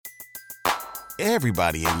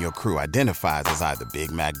Everybody in your crew identifies as either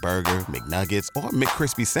Big Mac Burger, McNuggets, or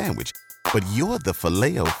McCrispy Sandwich. But you're the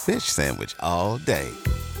Filet-O-Fish Sandwich all day.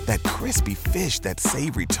 That crispy fish, that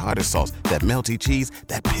savory tartar sauce, that melty cheese,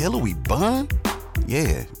 that pillowy bun.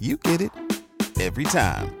 Yeah, you get it. Every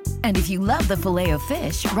time. And if you love the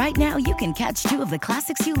Filet-O-Fish, right now you can catch two of the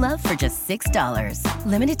classics you love for just $6.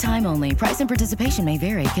 Limited time only. Price and participation may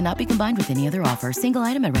vary. Cannot be combined with any other offer. Single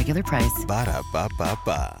item at regular price.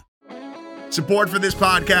 Ba-da-ba-ba-ba. Support for this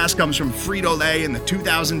podcast comes from Frito-Lay and the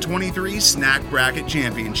 2023 Snack Bracket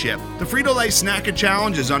Championship. The Frito-Lay Snack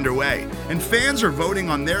Challenge is underway, and fans are voting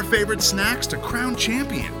on their favorite snacks to crown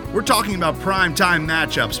champion. We're talking about prime-time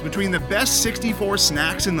matchups between the best 64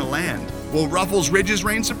 snacks in the land. Will Ruffles Ridges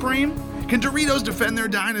reign supreme? Can Doritos defend their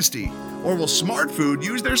dynasty? Or will Smart Food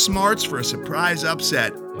use their smarts for a surprise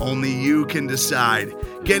upset? Only you can decide.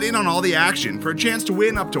 Get in on all the action for a chance to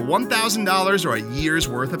win up to $1,000 or a year's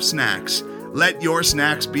worth of snacks. Let your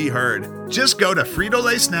snacks be heard. Just go to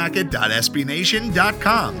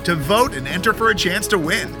fritolaysnacket.sbnation.com to vote and enter for a chance to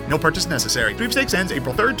win. No purchase necessary. Sweepstakes ends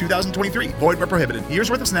April 3rd, 2023. Void where prohibited.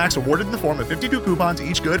 Year's worth of snacks awarded in the form of 52 coupons,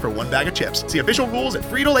 each good for one bag of chips. See official rules at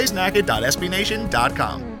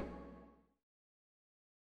fritolaysnacket.sbnation.com.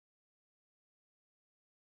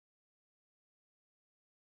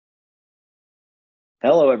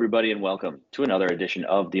 Hello, everybody, and welcome to another edition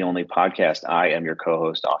of The Only Podcast. I am your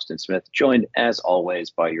co-host, Austin Smith, joined, as always,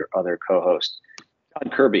 by your other co-host, John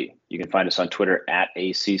Kirby. You can find us on Twitter at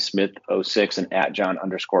ACSmith06 and at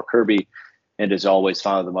John_Kirby. And as always,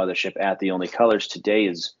 follow the mothership at The Only Colors. Today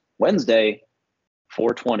is Wednesday,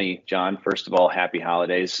 4/20. John, first of all, happy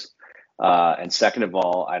holidays. And second of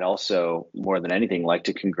all, I'd also, more than anything, like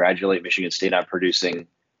to congratulate Michigan State on producing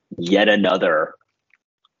yet another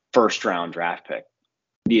first-round draft pick.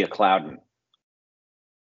 Nia Clouden.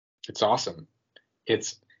 It's awesome. I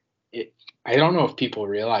don't know if people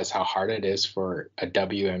realize how hard it is for a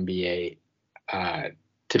WNBA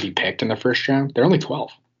to be picked in the first round. They're only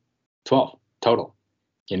 12 total,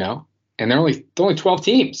 and they're only 12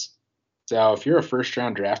 teams. So if you're a first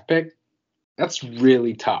round draft pick, that's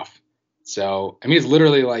really tough. So, I mean, it's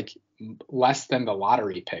literally like less than the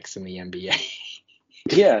lottery picks in the NBA.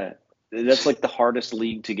 Yeah. That's like the hardest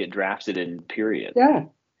league to get drafted in, period. Yeah.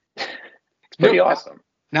 It's pretty awesome.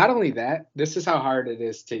 Not only that, this is how hard it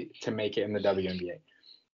is to make it in the WNBA.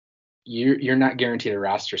 You're not guaranteed a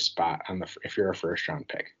roster spot if you're a first round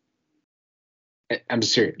pick. I'm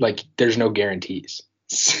serious. Like, there's no guarantees.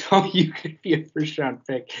 So you could be a first round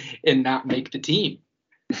pick and not make the team.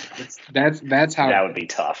 That's how that would be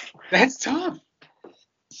tough. That's tough.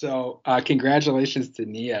 So congratulations to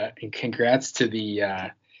Nia, and congrats to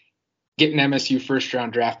the getting MSU first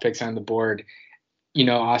round draft picks on the board.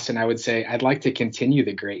 Austin, I would say I'd like to continue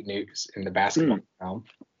the great news in the basketball realm.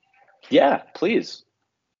 Yeah, please.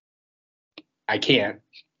 I can't.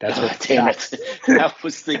 That's what. Damn it. I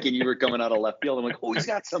was thinking you were coming out of left field. I'm like, oh, he's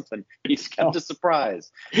got something. He's kept a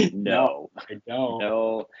surprise. No. I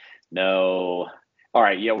don't. No. All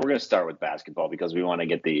right, yeah, we're going to start with basketball because we want to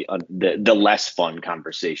get the less fun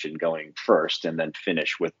conversation going first, and then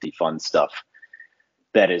finish with the fun stuff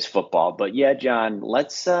that is football. But yeah, John,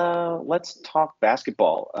 let's talk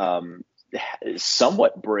basketball.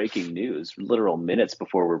 Somewhat breaking news, literal minutes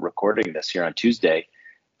before we're recording this here on Tuesday.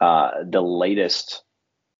 The latest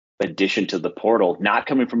addition to the portal, not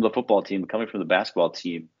coming from the football team, but coming from the basketball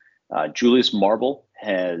team. Julius Marble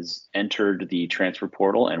has entered the transfer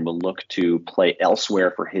portal and will look to play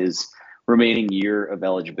elsewhere for his remaining year of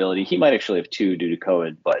eligibility. He might actually have two due to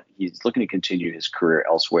COVID, but he's looking to continue his career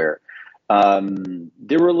elsewhere.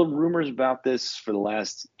 There were rumors about this for the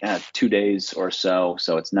last 2 days or so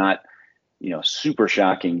it's not, super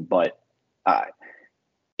shocking, but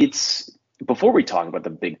it's before we talk about the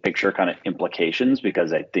big picture kind of implications,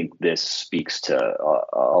 because I think this speaks to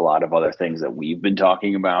a lot of other things that we've been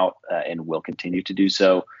talking about and will continue to do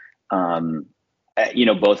so.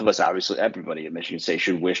 Both of us, obviously, everybody at Michigan State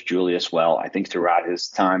should wish Julius well. I think throughout his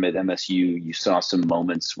time at MSU, you saw some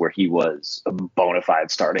moments where he was a bona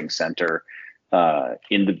fide starting center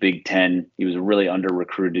in the Big Ten. He was a really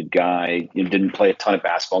under-recruited guy. He didn't play a ton of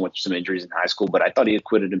basketball with some injuries in high school, but I thought he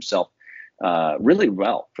acquitted himself really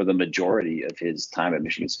well for the majority of his time at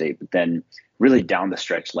Michigan State. But then really down the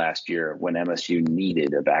stretch last year when MSU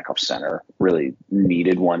needed a backup center, really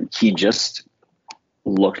needed one, he just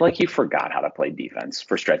looked like he forgot how to play defense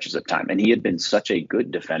for stretches of time. And he had been such a good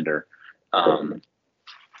defender.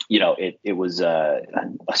 It was a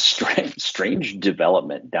strange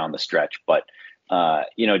development down the stretch, but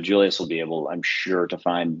Julius will be able, I'm sure, to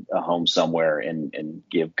find a home somewhere and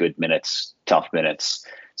give good minutes, tough minutes.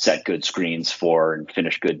 set good screens for and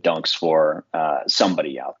finish good dunks for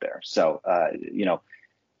somebody out there. So,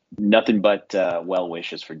 nothing but well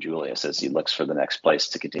wishes for Julius as he looks for the next place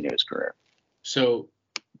to continue his career. So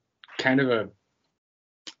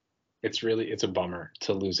it's a bummer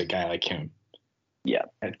to lose a guy like him. Yeah.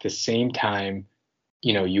 At the same time,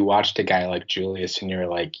 you watched a guy like Julius and you're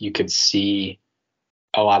like, you could see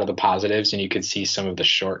a lot of the positives and you could see some of the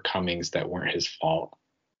shortcomings that weren't his fault.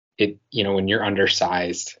 When you're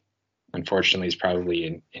undersized, unfortunately, he's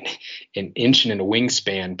probably an inch and a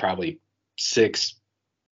wingspan, probably 6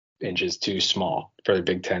 inches too small for the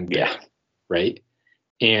Big Ten. Yeah. Right.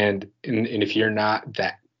 And if you're not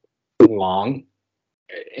that long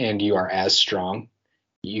and you are as strong,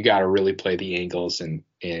 you got to really play the angles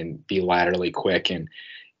and be laterally quick. And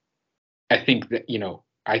I think that,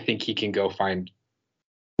 I think he can go find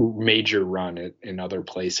major run in other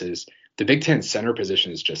places. The Big Ten center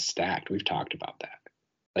position is just stacked. We've talked about that.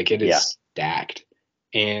 Like it is stacked.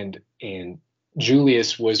 And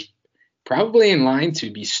Julius was probably in line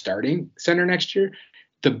to be starting center next year.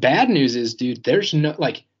 The bad news is, dude, there's no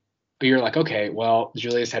you're like, okay, well,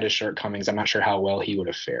 Julius had his shortcomings. I'm not sure how well he would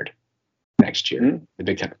have fared next year. Mm-hmm. The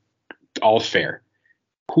Big Ten, all fair.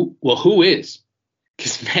 Who is?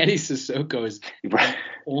 Because Matty Sissoko is the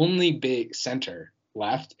only big center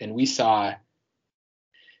left, and we saw.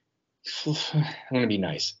 I'm gonna be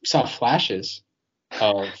nice. We saw flashes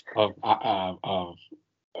of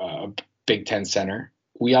Big Ten center.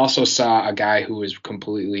 We also saw a guy who was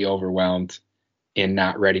completely overwhelmed and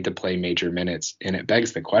not ready to play major minutes. And it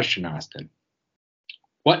begs the question, Austin,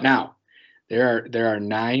 what now? There are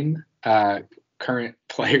 9 current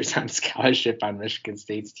players on scholarship on Michigan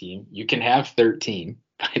State's team. You can have 13,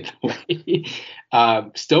 by the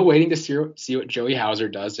way. Still waiting to see what Joey Hauser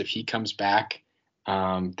does. If he comes back,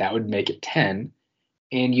 that would make it 10.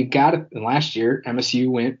 And you got it. And last year, MSU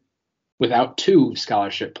went without 2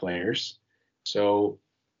 scholarship players. So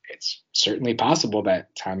it's certainly possible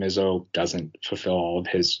that Tom Izzo doesn't fulfill all of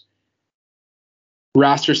his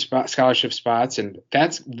roster scholarship spots. And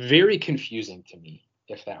that's very confusing to me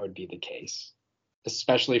if that would be the case,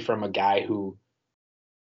 especially from a guy who,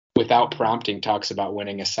 without prompting, talks about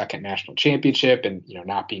winning a second national championship and,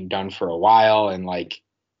 not being done for a while. And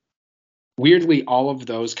weirdly, all of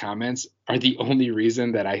those comments are the only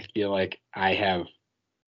reason that I feel like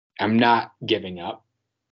I'm not giving up.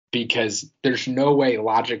 Because there's no way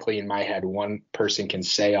logically in my head one person can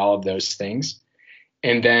say all of those things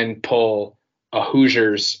and then pull a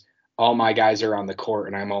Hoosiers, all my guys are on the court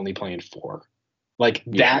and I'm only playing 4.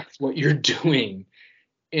 That's what you're doing.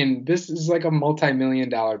 And this is like a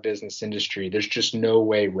multi-million-dollar business industry. There's just no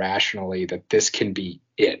way rationally that this can be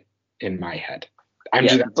it in my head.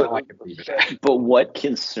 That's all I can believe it. But what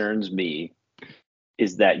concerns me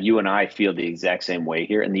is that you and I feel the exact same way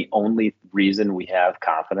here. And the only reason we have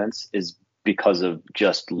confidence is because of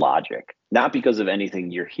just logic, not because of anything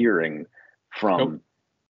you're hearing from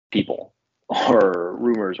people or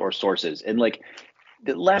rumors or sources. And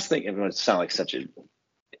the last thing, I'm going to sound like such a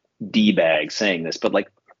D-bag saying this, but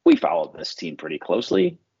we follow this team pretty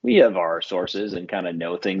closely. We have our sources and kind of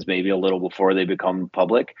know things maybe a little before they become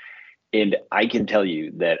public. And I can tell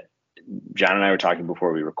you that John and I were talking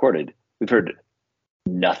before we recorded. We've heard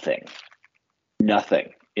nothing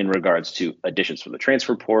in regards to additions from the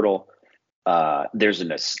transfer portal. There's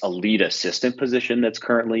an elite assistant position that's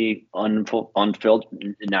currently unfilled.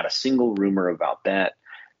 Not a single rumor about that.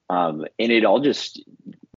 And it all just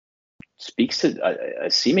speaks to a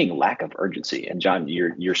seeming lack of urgency. And John,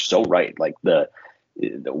 you're so right. The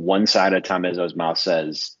one side of Tom Izzo's mouth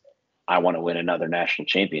says, I want to win another national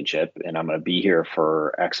championship and I'm going to be here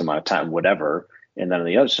for X amount of time, whatever. And then on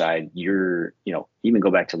the other side, even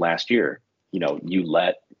go back to last year, you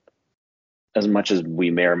let, as much as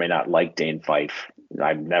we may or may not like Dane Fife,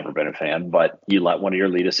 I've never been a fan, but you let one of your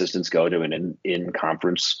lead assistants go to an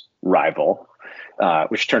in-conference rival,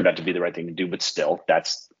 which turned out to be the right thing to do, but still,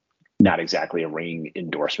 that's not exactly a ringing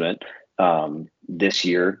endorsement. This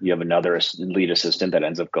year, you have another lead assistant that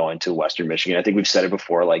ends up going to Western Michigan. I think we've said it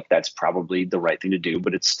before, that's probably the right thing to do,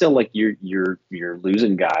 but it's still you're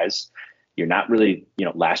losing guys. You're not really,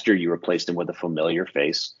 last year you replaced him with a familiar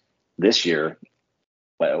face. This year,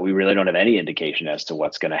 we really don't have any indication as to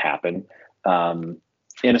what's going to happen. And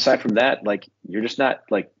aside from that, you're just not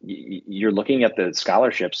you're looking at the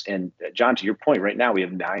scholarships. And John, to your point, right now we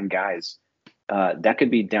have 9 guys. That could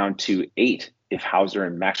be down to 8 if Hauser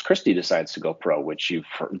and Max Christie decides to go pro, which you've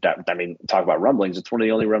heard. Talk about rumblings. It's one of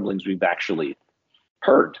the only rumblings we've actually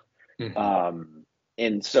heard. Mm-hmm.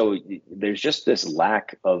 And so there's just this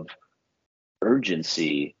lack of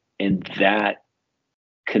urgency, and that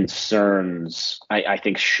concerns, I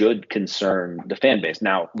think should concern the fan base.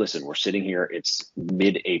 Now, listen, we're sitting here, it's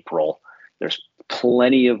mid-April. There's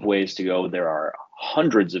plenty of ways to go. There are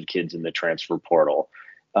hundreds of kids in the transfer portal.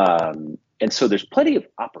 And so there's plenty of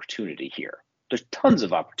opportunity here. There's tons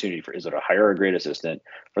of opportunity for Izzo to hire a great assistant,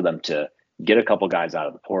 for them to get a couple guys out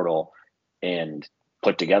of the portal and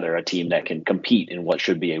put together a team that can compete in what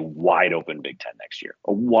should be a wide open Big Ten next year,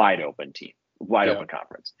 a wide open team, wide open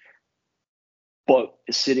conference. But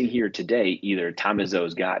sitting here today, either Tom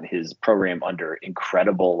Izzo's got his program under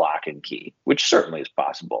incredible lock and key, which certainly is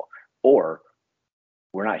possible, or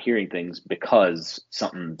we're not hearing things because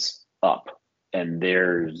something's up and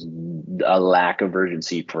there's a lack of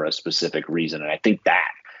urgency for a specific reason. And I think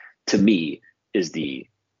that, to me, is the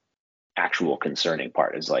actual concerning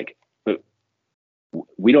part, is like,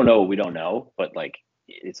 we don't know what we don't know, but like,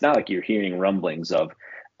 it's not like you're hearing rumblings of,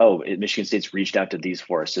 oh, Michigan State's reached out to these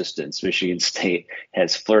 4 assistants. Michigan State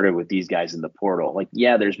has flirted with these guys in the portal. Like,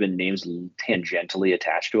 yeah, there's been names tangentially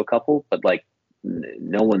attached to a couple, but like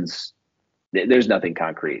there's nothing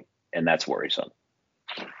concrete, and that's worrisome.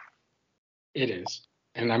 It is.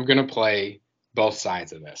 And I'm going to play both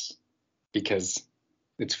sides of this because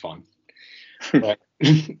it's fun. But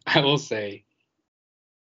I will say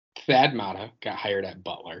Thad Matta got hired at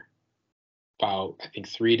Butler about, I think,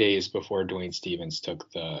 3 days before Dwayne Stevens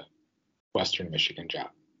took the Western Michigan job.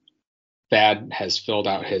 Thad has filled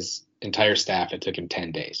out his entire staff. It took him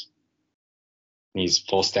 10 days. He's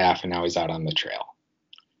full staff, and now he's out on the trail.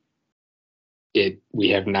 We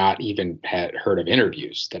have not even heard of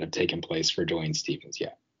interviews that have taken place for Dwayne Stevens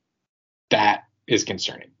yet. That is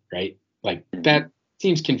concerning, right? Like, that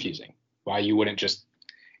seems confusing. Why you wouldn't just,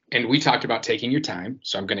 and we talked about taking your time,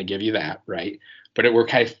 so I'm going to give you that, right? But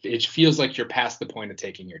it feels like you're past the point of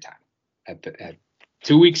taking your time. At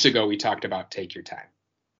 2 weeks ago, we talked about take your time,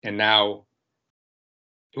 and now,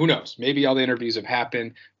 who knows? Maybe all the interviews have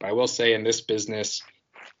happened. But I will say, in this business,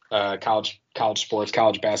 college sports,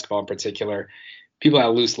 college basketball in particular, people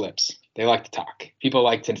have loose lips. They like to talk. People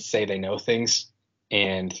like to say they know things,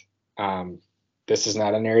 and this is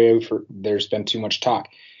not an area for there's been too much talk.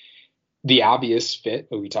 The obvious fit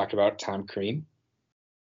that we talked about, Tom Crean.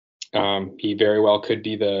 He very well could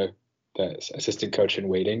be the assistant coach in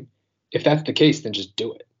waiting. If that's the case, then just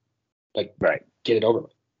do it. Like, right. Get it over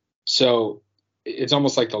with. So it's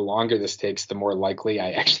almost like the longer this takes, the more likely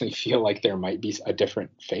I actually feel like there might be a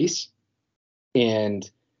different face. And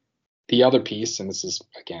the other piece, and this is,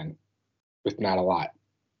 again, with not a lot,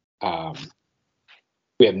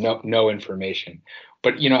 we have no information.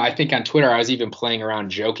 But, I think on Twitter, I was even playing around,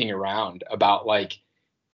 joking around about, like,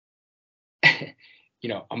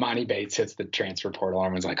 Amani Bates hits the transfer portal.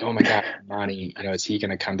 Everyone's like, oh my God, Amani, is he going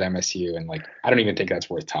to come to MSU? And like, I don't even think that's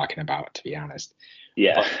worth talking about, to be honest.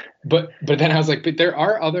 Yeah. But then I was like, but there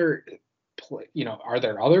are other, are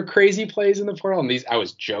there other crazy plays in the portal? And these, I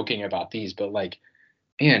was joking about these, but like,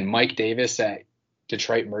 man, Mike Davis at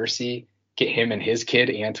Detroit Mercy, get him and his kid,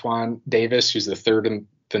 Antoine Davis, who's the third in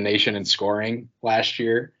the nation in scoring last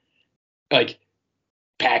year, like,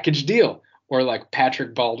 package deal. Or like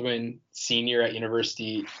Patrick Baldwin, senior at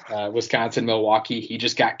University Wisconsin Milwaukee, he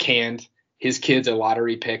just got canned. His kid's a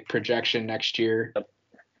lottery pick projection next year.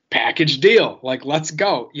 Package deal. Like, let's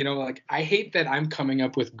go. Like, I hate that I'm coming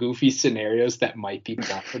up with goofy scenarios that might be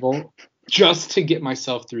possible just to get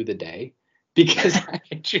myself through the day, because I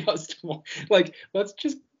just like, let's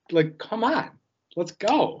just like, come on, let's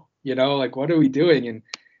go. Like, what are we doing? And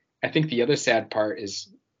I think the other sad part is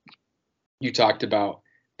you talked about,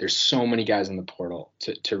 there's so many guys in the portal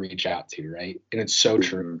to reach out to, right? And it's so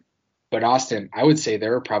true. But Austin, I would say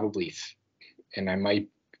there are probably, and it might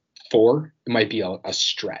be a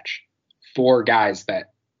stretch, 4 guys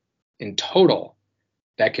that in total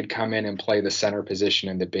that could come in and play the center position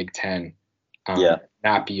in the Big Ten,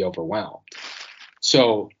 not be overwhelmed.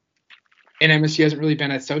 So, and MSU hasn't really been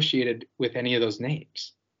associated with any of those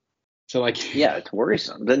names. So like, yeah, it's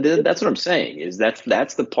worrisome. That's what I'm saying, is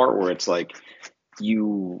that's the part where it's like,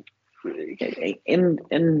 and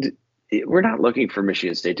we're not looking for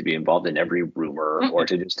Michigan State to be involved in every rumor or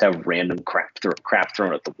to just have random crap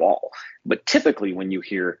thrown at the wall. But typically when you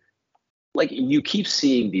hear, like, you keep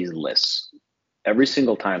seeing these lists every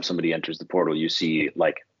single time somebody enters the portal, you see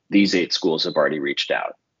like these 8 schools have already reached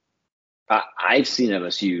out. I've seen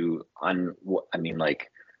MSU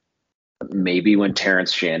like maybe when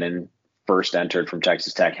Terrence Shannon first entered from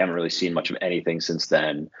Texas Tech, haven't really seen much of anything since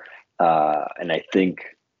then. And I think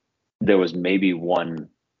there was maybe one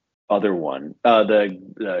other one, the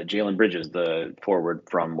Jalen Bridges, the forward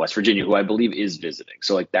from West Virginia, who I believe is visiting.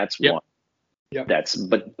 So like, that's one. Yep.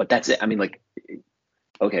 But that's it. I mean, like,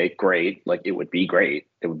 okay, great. Like it would be great.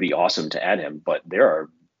 It would be awesome to add him, but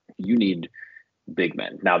you need big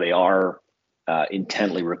men. Now they are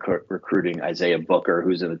intently recruiting Isaiah Booker,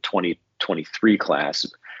 who's in the 2023 class.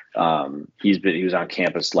 He was on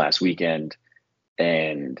campus last weekend,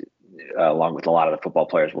 and along with a lot of the football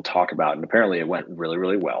players we'll talk about, and apparently it went really,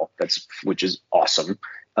 really well. Which is awesome.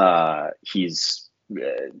 He's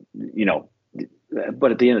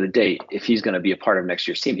but at the end of the day, if he's going to be a part of next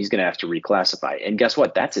year's team, he's going to have to reclassify. And guess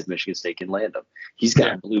what? That's if Michigan State can land him. He's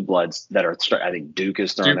got blue bloods that are. I think Duke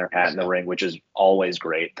is throwing their hat in the ring, which is always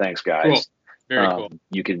great. Thanks, guys. Cool. Very cool.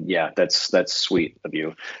 You can, that's sweet of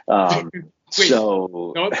you. Wait,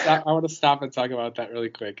 so I want to stop and talk about that really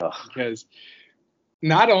quick because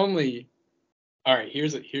not only, all right,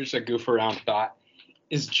 here's a goof around thought.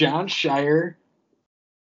 Is John Shire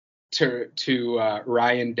to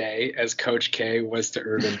Ryan Day as Coach K was to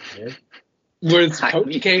Urban Meyer? Was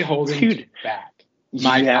Coach K holding back?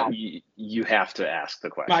 You have to ask the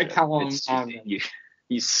question. My column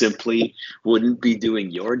you simply wouldn't be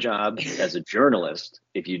doing your job as a journalist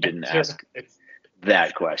if you didn't ask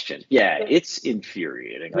that question. Yeah, it's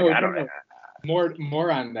infuriating. Like, I don't know.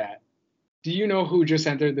 More on that. Do you know who just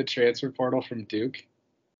entered the transfer portal from Duke?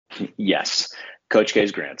 Yes, Coach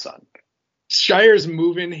K's grandson. Shire's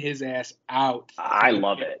moving his ass out. I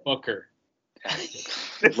love it. Booker.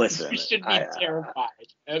 Listen, you should be terrified.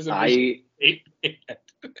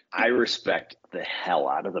 I respect the hell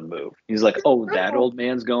out of the move. He's like, oh, that old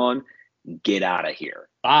man's gone. Get out of here.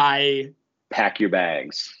 Bye. Pack your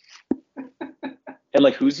bags. And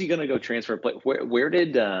like, who's he gonna go transfer play? Where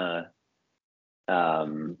did Brad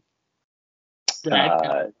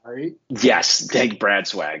right? Yes, Brad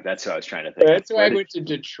Swag. That's who I was trying to think. Brad Swag went to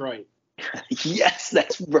Detroit. Yes,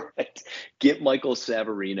 that's right. Get Michael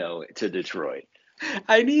Savarino to Detroit.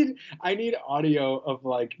 I need audio of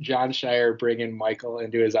like John Shire bringing Michael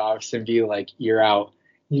into his office and be like, "You're out."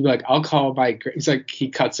 He'd be like, "I'll call my." He's like, he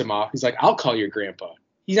cuts him off. He's like, "I'll call your grandpa."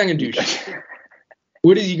 He's not gonna do shit.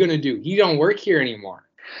 What is he gonna do? He don't work here anymore.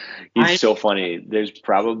 He's so funny. There's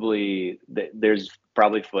probably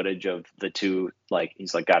footage of the two, like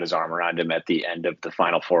he's like got his arm around him at the end of the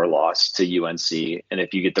Final Four loss to UNC, and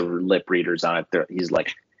if you get the lip readers on it, he's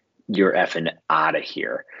like, "You're effing out of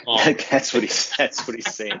here." Oh. Like, that's what he's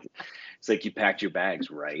saying. It's like, you packed your bags,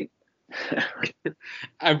 right?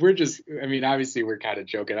 Obviously we're kind of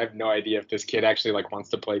joking. I have no idea if this kid actually like wants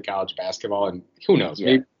to play college basketball, and who knows? Yeah.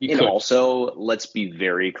 Maybe he could. Also, let's be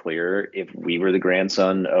very clear: if we were the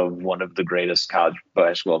grandson of one of the greatest college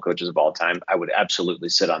basketball coaches of all time, I would absolutely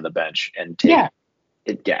sit on the bench and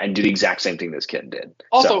and do the exact same thing this kid did.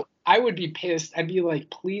 Also, I would be pissed. I'd be like,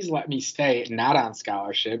 please let me stay, not on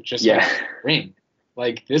scholarship, just ring.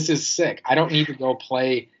 Like, this is sick. I don't need to go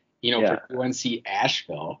play, for UNC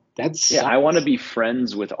Asheville. I want to be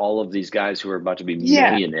friends with all of these guys who are about to be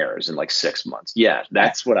millionaires in like 6 months. Yeah,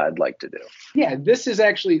 that's what I'd like to do. Yeah, this is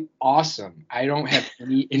actually awesome. I don't have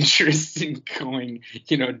any interest in going,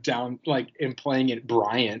 down like and playing at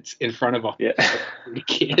Bryant in front of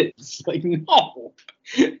kids. Like, no.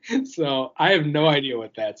 So I have no idea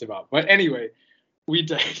what that's about. But anyway, we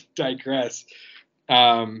digress.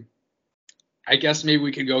 I guess maybe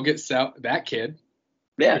we could go get that kid.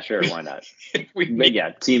 Yeah, sure. Why not?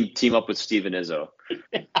 Team up with Steven Izzo.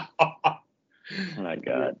 Oh my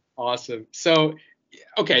God. Awesome. So,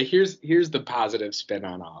 okay, here's the positive spin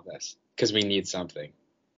on all this, because we need something.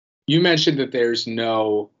 You mentioned that there's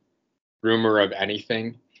no rumor of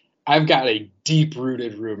anything. I've got a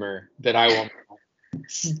deep-rooted rumor that I won't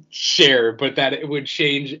share, but that it would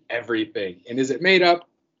change everything. And is it made up?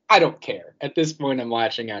 I don't care. At this point, I'm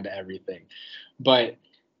latching onto everything. But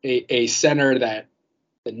a center that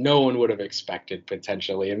no one would have expected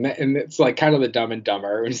potentially. And it's like kind of the Dumb and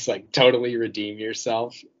Dumber. It's like totally redeem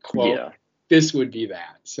yourself quote. Yeah. This would be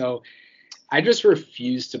that. So I just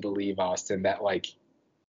refuse to believe, Austin, that like,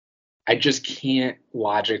 I just can't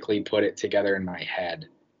logically put it together in my head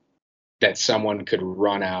that someone could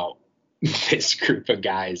run out this group of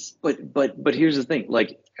guys. But here's the thing,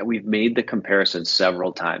 like, we've made the comparison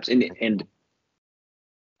several times, and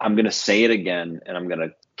I'm going to say it again, and I'm going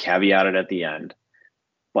to caveat it at the end.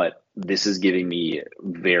 But this is giving me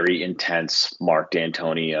very intense Mark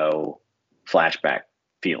D'Antonio flashback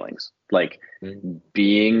feelings, like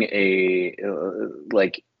being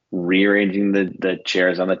rearranging the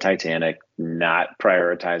chairs on the Titanic, not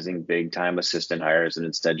prioritizing big time assistant hires, and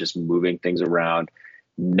instead just moving things around,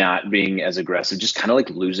 not being as aggressive, just kind of like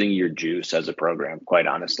losing your juice as a program, quite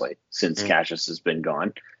honestly, since Cassius has been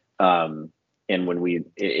gone. And when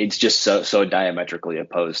it's just so diametrically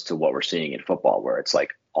opposed to what we're seeing in football, where it's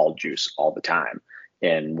like all juice all the time.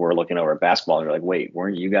 and we're looking over at basketball and we're like, wait,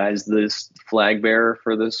 weren't you guys this flag bearer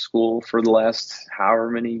for this school for the last however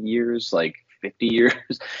many years, like 50 years?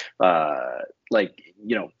 But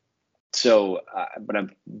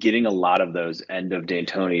I'm getting a lot of those end of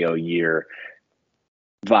D'Antonio year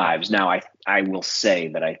vibes. Now, I will say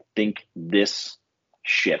that I think this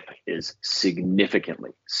ship is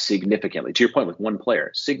significantly, to your point with one player,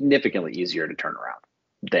 significantly easier to turn around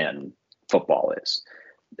than football is.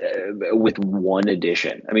 With one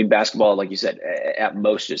addition. I mean, basketball, like you said, at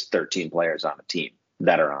most is 13 players on a team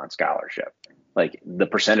that are on scholarship. Like the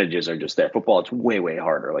percentages are just there. Football, it's way, way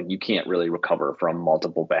harder. Like you can't really recover from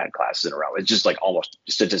multiple bad classes in a row. It's just like almost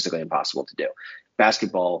statistically impossible to do.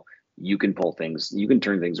 Basketball, you can pull things, you can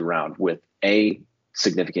turn things around with a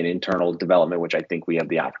significant internal development, which I think we have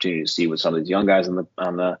the opportunity to see with some of these young guys on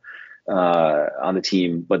the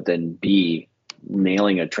team, but then B,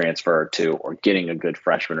 nailing a transfer or two or getting a good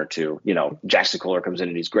freshman or two. Jackson Kohler comes in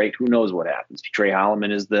and he's great. Who knows what happens? Trey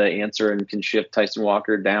Holloman is the answer and can shift Tyson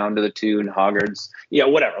Walker down to the 2 and Hoggard's,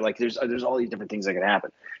 whatever. Like there's all these different things that can happen.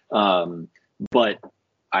 But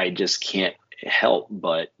I just can't help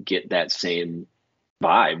but get that same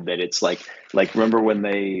vibe that it's like remember when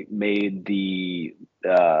they made the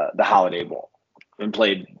Holiday Bowl and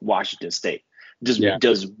played Washington State?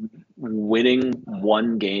 Does winning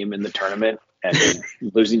one game in the tournament and then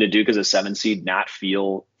losing to Duke as a 7 seed not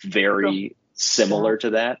feel very similar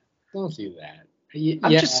to that? Don't do that.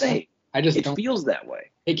 I'm just saying. It feels that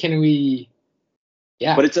way. Hey, can we?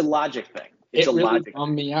 Yeah. But it's a logic thing. It's a really logic.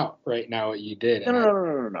 Bummed me out right now what you did.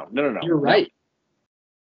 No. You're right.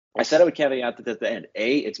 I said I would caveat that at the end.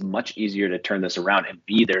 A, it's much easier to turn this around, and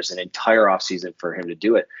B, there's an entire offseason for him to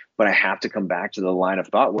do it. But I have to come back to the line of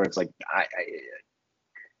thought where it's like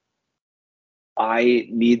I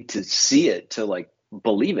need to see it to like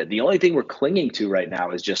believe it. The only thing we're clinging to right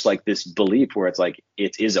now is just like this belief where it's like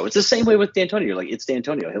it's Izzo. It's the same way with D'Antonio. You're like, it's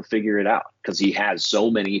D'Antonio. He'll figure it out because he has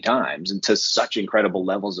so many times and to such incredible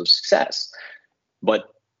levels of success. But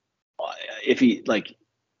if he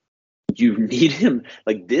you need him,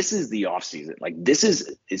 like this is the offseason. Like this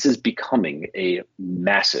is becoming a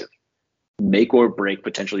massive make or break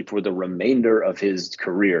potentially for the remainder of his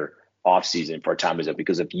career offseason for Tom Izzo,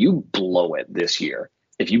 because if you blow it this year,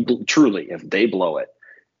 if they blow it,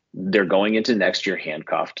 they're going into next year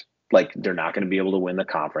handcuffed. Like they're not going to be able to win the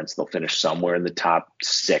conference. They'll finish somewhere in the top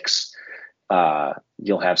 6.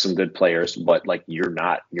 You'll have some good players, but like you're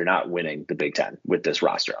not winning the Big Ten with this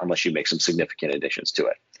roster unless you make some significant additions to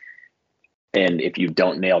it. And if you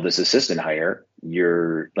don't nail this assistant hire,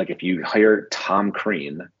 you're like, if you hire Tom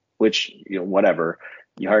Crean, which, whatever,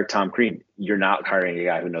 you hire Tom Crean, you're not hiring a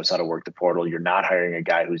guy who knows how to work the portal. You're not hiring a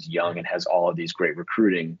guy who's young and has all of these great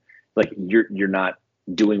recruiting. Like you're not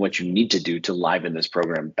doing what you need to do to liven this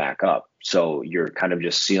program back up. So you're kind of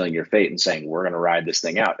just sealing your fate and saying, we're going to ride this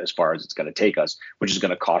thing out as far as it's going to take us, which is going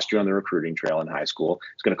to cost you on the recruiting trail in high school.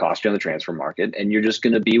 It's going to cost you on the transfer market. And you're just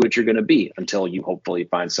going to be what you're going to be until you hopefully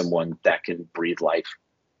find someone that can breathe life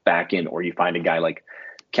back in, or you find a guy like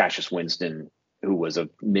Cassius Winston, who was a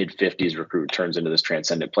mid-50s recruit, turns into this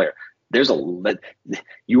transcendent player.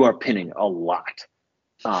 You are pinning a lot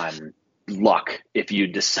on luck if you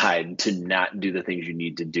decide to not do the things you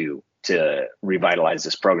need to do to revitalize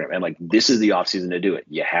this program. And like, this is the offseason to do it.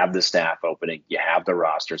 You have the staff opening, you have the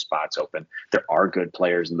roster spots open. There are good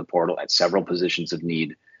players in the portal at several positions of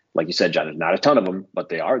need. Like you said, John, there's not a ton of them, but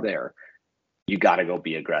they are there. You got to go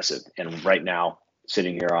be aggressive. And right now,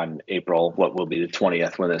 sitting here on April, what will be the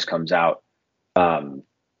 20th when this comes out,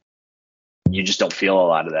 you just don't feel a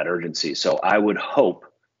lot of that urgency. So I would hope,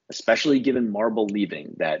 especially given Marble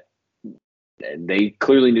leaving, that they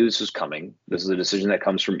clearly knew this was coming. This is a decision that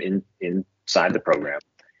comes from inside the program,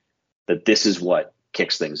 that this is what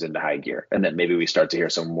kicks things into high gear, and that maybe we start to hear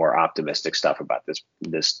some more optimistic stuff about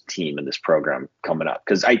this team and this program coming up.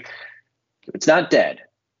 Because it's not dead,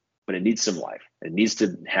 but it needs some life. It needs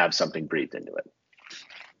to have something breathed into it.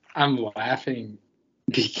 I'm laughing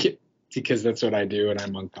because that's what I do when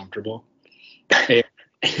I'm uncomfortable. And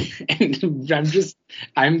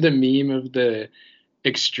I'm the meme of the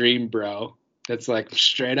extreme bro that's like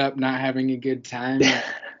straight up not having a good time.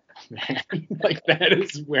 Man, like that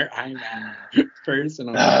is where I'm at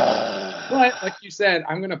personally. But like you said,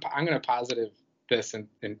 I'm gonna positive this and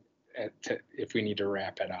if we need to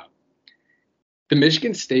wrap it up. The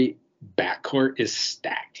Michigan State backcourt is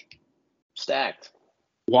stacked.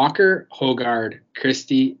 Walker, Hogard,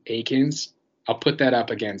 Christie, Akins. I'll put that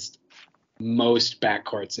up against most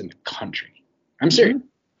backcourts in the country. I'm serious.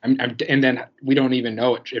 And then we don't even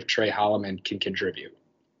know if Trey Holloman can contribute,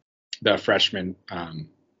 the freshman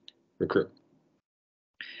recruit.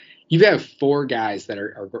 you have 4 guys that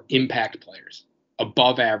are impact players,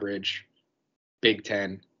 above average, Big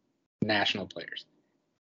Ten, national players.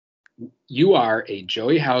 You are a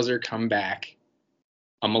Joey Hauser comeback,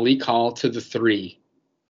 a Malik Hall to the 3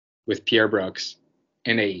 with Pierre Brooks,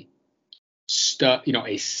 and a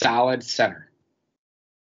solid center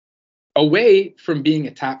away from being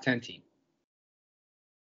a top 10 team.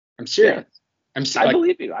 I'm serious. Yeah. I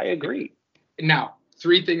believe you. I agree. Now,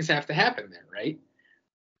 3 things have to happen there, right?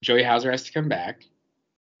 Joey Hauser has to come back.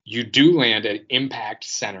 You do land an impact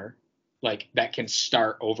center like that can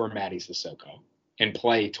start over Matty Sissoko and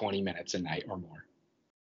play 20 minutes a night or more.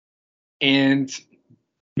 And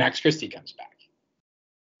Max Christie comes back.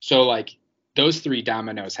 So like those 3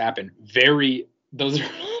 dominoes happen. Those are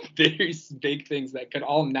very big things that could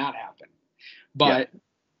all not happen. But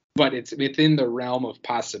it's within the realm of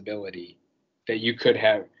possibility that you could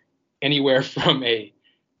have anywhere from the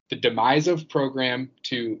demise of program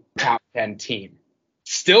to top 10 team.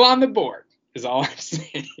 Still on the board is all I'm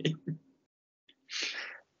saying.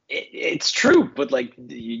 It's true, but like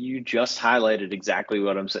you just highlighted exactly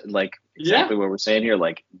what I'm saying. Like exactly what we're saying here.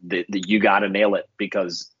 Like you got to nail it,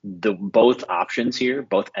 because both options here,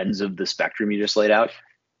 both ends of the spectrum you just laid out,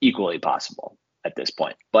 equally possible at this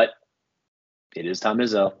point. But it is Tom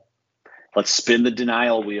Izzo. Let's spin the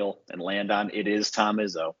denial wheel and land on it is Tom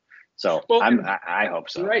Izzo. So I hope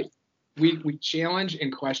so. Right. We challenge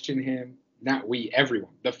and question him. Not we,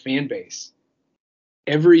 everyone, the fan base.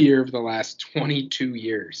 Every year of the last 22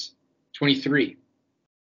 years, 23,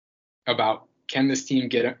 about can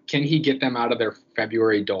he get them out of their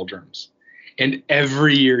February doldrums? And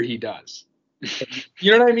every year he does.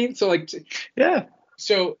 You know what I mean? So yeah.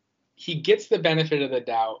 So he gets the benefit of the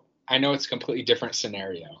doubt. I know it's a completely different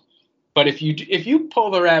scenario, but if you pull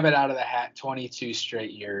the rabbit out of the hat 22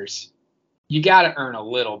 straight years, you got to earn a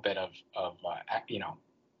little bit of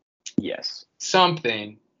yes,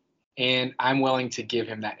 something. And I'm willing to give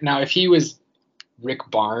him that. Now, if he was Rick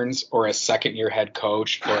Barnes or a second-year head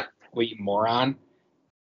coach or a complete moron,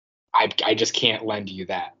 I just can't lend you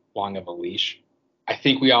that long of a leash. I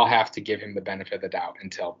think we all have to give him the benefit of the doubt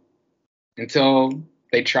until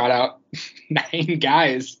they trot out 9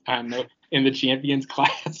 guys in the champions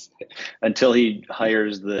class. Until he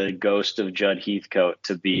hires the ghost of Judd Heathcote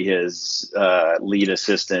to be his lead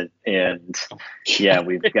assistant. And,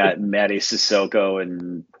 we've got Matty Sissoko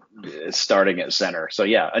and starting at center. So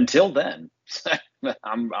until then,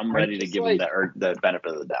 I'm ready to give him the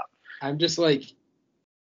benefit of the doubt. I'm just like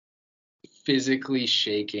physically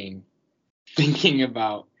shaking thinking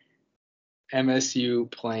about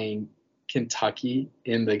MSU playing Kentucky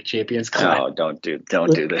in the Champions Class. Oh, don't do this.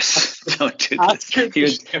 Don't do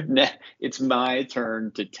this. It's my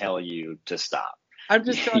turn to tell you to stop. I'm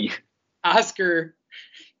just telling you, Oscar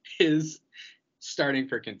is starting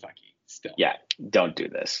for Kentucky. Still. Yeah, don't do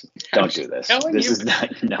this. Don't do this. This is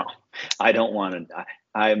not. No, I don't want to.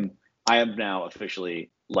 I have now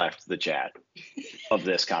officially left the chat of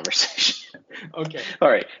this conversation. Okay. All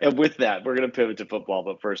right, and with that, we're going to pivot to football.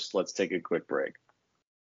 But first, let's take a quick break.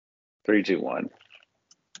 3, 2, 1.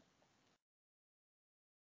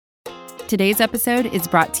 Today's episode is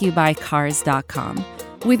brought to you by Cars.com.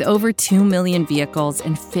 With over 2 million vehicles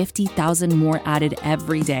and 50,000 more added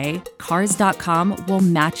every day, Cars.com will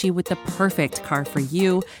match you with the perfect car for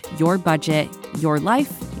you, your budget, your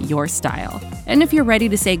life, your style. And if you're ready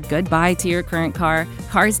to say goodbye to your current car,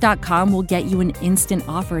 Cars.com will get you an instant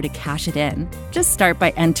offer to cash it in. Just start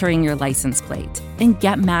by entering your license plate and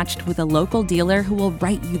get matched with a local dealer who will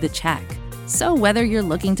write you the check. So whether you're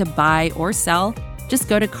looking to buy or sell, just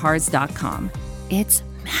go to Cars.com. It's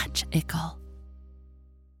magical.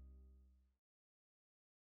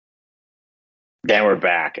 Then we're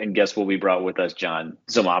back, and guess what we brought with us, John?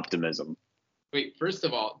 Some optimism. Wait, first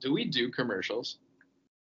of all, do we do commercials?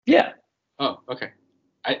 Yeah. Oh, okay.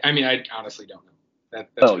 I honestly don't know. That's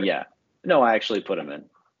great. Yeah. No, I actually put them in.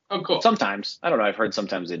 Oh, cool. Sometimes. I don't know. I've heard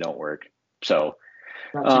sometimes they don't work. So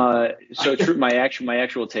true. My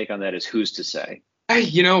actual take on that is who's to say?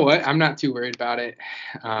 You know what? I'm not too worried about it.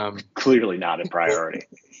 Clearly not a priority.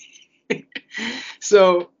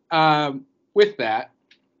 So with that,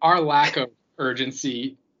 our lack of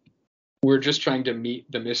urgency, we're just trying to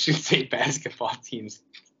meet the Michigan State basketball team's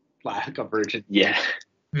lack of urgency. Yeah.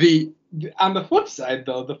 On the flip side,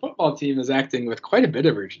 though, the football team is acting with quite a bit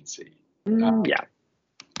of urgency. Yeah.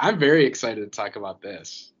 I'm very excited to talk about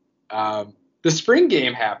this. The spring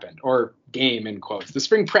game happened, or game in quotes. The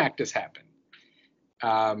spring practice happened.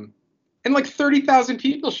 And like 30,000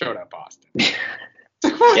 people showed up, Austin.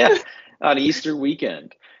 Yeah, on Easter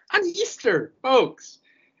weekend. On Easter, folks.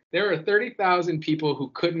 There were 30,000 people who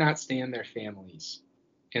could not stand their families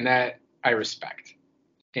and that I respect.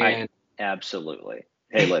 And absolutely.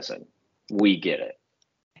 Hey, listen, we get it.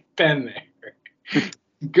 Been there.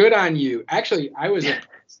 Good on you. Actually,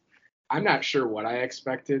 I'm not sure what I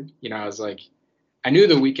expected. I was like, I knew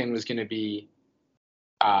the weekend was going to be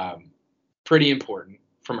pretty important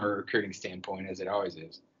from a recruiting standpoint, as it always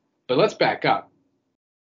is. But let's back up.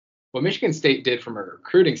 What Michigan State did from a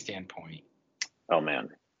recruiting standpoint, oh man,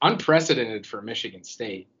 unprecedented for Michigan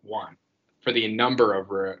State. One, for the number of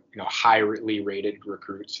highly rated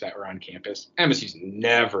recruits that were on campus. MSU's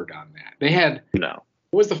never done that. They had no.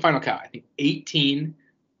 What was the final count? I think 18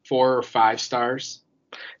 4 or 5 stars.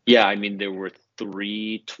 Yeah, I mean there were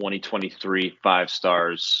 3 2023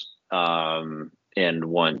 5-stars, and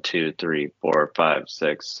 1, 2, 3, 4, 5,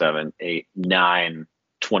 6, 7, 8, 9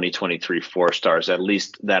 2023 4-stars, at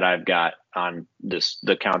least that I've got on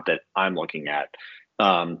the count that I'm looking at.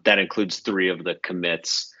 That includes 3 of the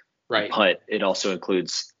commits, right? But it also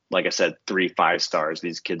includes, like I said, 3 5-stars.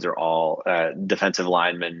 These kids are all defensive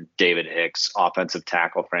lineman David Hicks, offensive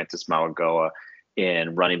tackle Francis Mauagoa,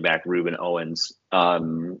 and running back Reuben Owens.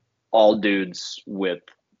 All dudes with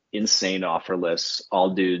insane offer lists,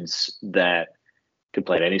 all dudes that could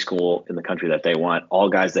play at any school in the country that they want, all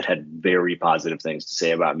guys that had very positive things to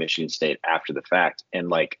say about Michigan State after the fact. And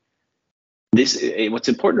like this, what's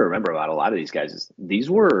important to remember about a lot of these guys is these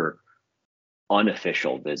were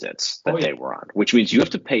unofficial visits that they were on, which means you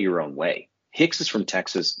have to pay your own way. Hicks is from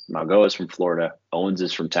Texas, Mauagoa is from Florida, Owens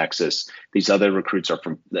is from Texas. These other recruits are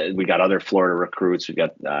we got other Florida recruits. We've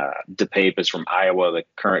got DePape is from Iowa, the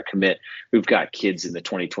current commit. We've got kids in the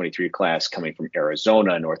 2023 class coming from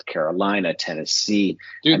Arizona, North Carolina, Tennessee.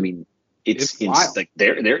 Dude, I mean, it's like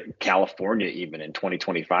they're California. Even in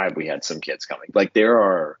 2025, we had some kids coming. Like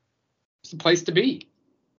it's a place to be.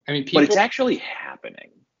 I mean, but it's actually happening.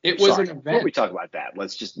 It was an event. Before we talk about that,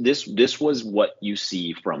 let's just this was what you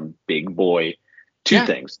see from big boy. Two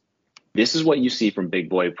things. This is what you see from big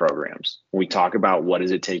boy programs. When we talk about what does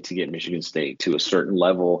it take to get Michigan State to a certain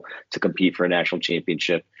level to compete for a national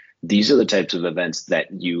championship, these are the types of events that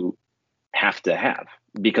you have to have,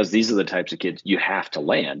 because these are the types of kids you have to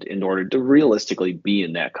land in order to realistically be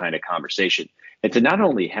in that kind of conversation, and to not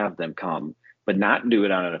only have them come, but not do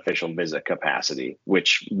it on an official visit capacity,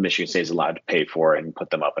 which Michigan State is allowed to pay for and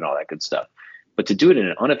put them up and all that good stuff. But to do it in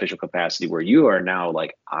an unofficial capacity where you are now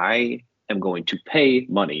like, I am going to pay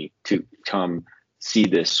money to come see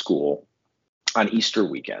this school on Easter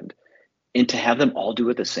weekend, and to have them all do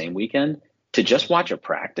it the same weekend, to just watch a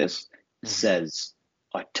practice says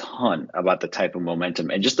a ton about the type of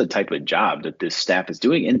momentum and just the type of job that this staff is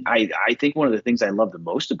doing. And I think one of the things I love the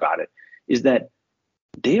most about it is that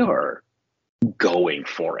they are going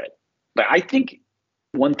for it. But I think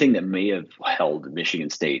one thing that may have held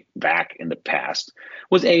Michigan State back in the past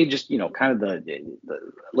was just kind of the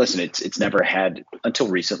listen. It's never had until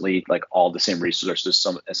recently like all the same resources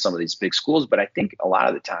as some of these big schools. But I think a lot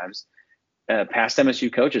of the times, past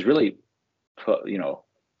MSU coaches really put,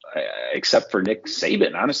 except for Nick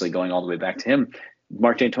Saban, honestly, going all the way back to him,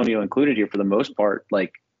 Mark D'Antonio included here for the most part,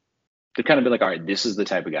 like to kind of be like, all right, this is the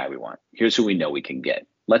type of guy we want. Here's who we know we can get.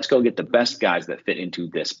 Let's go get the best guys that fit into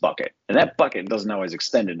this bucket. And that bucket doesn't always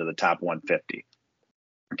extend into the top 150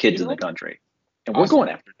 kids in the country. And we're going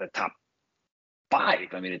after the top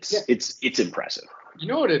 5. I mean, it's impressive. You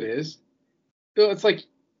know what it is? It's like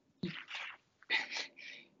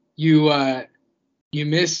you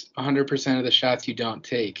miss 100% of the shots you don't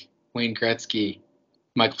take. Wayne Gretzky,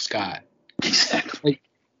 Michael Scott. Exactly.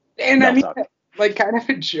 And I mean, like kind of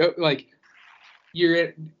a joke. Like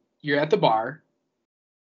you're at the bar,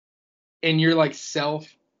 and you're like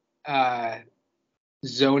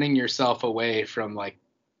zoning yourself away from like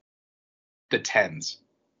the 10s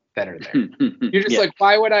that are there. You're just like,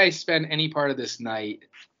 why would I spend any part of this night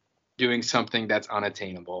doing something that's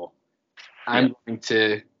unattainable? I'm going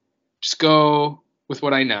to just go with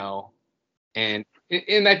what I know. And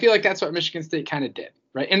I feel like that's what Michigan State kind of did,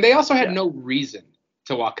 right? And they also had no reason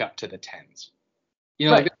to walk up to the 10s.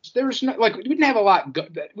 Like there was no, like we didn't have a lot.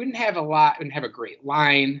 We didn't have a great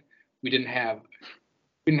line. We didn't have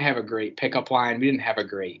a great pickup line. We didn't have enough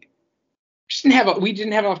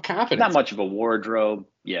confidence. Not much of a wardrobe.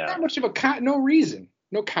 Yeah. Not much of no reason.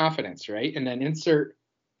 No confidence, right? And then insert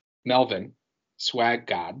Melvin, swag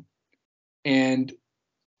god, and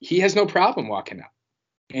he has no problem walking up.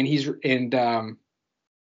 And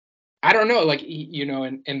I don't know, like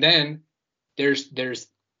and then there's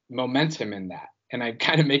momentum in that. And I'm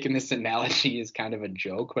kind of making this analogy as kind of a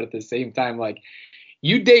joke, but at the same time, like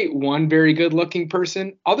you date one very good looking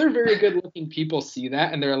person, other very good looking people see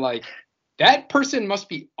that and they're like, that person must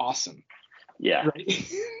be awesome. Yeah.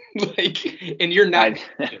 Right? Like, and you're not.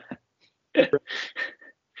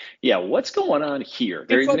 Yeah, what's going on here?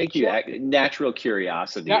 They like make you act, natural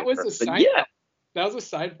curiosity. That was a Seinfeld. That was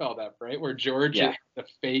a Seinfeld up, right? Where George had the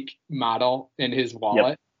fake model in his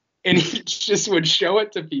wallet, and he just would show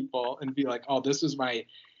it to people and be like, "Oh, this was my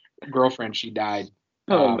girlfriend. She died."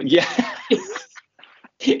 Yeah.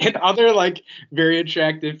 And other like very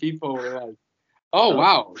attractive people were like, "Oh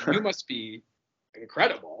wow, you must be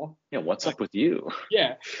incredible." Yeah, what's up with you?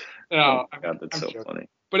 Yeah. Oh my God, that's so funny.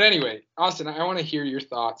 But anyway, Austin, I want to hear your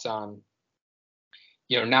thoughts on,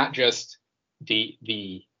 not just the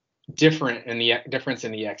difference in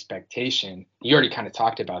the expectation. You already kind of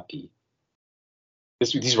talked about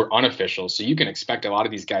these were unofficial, so you can expect a lot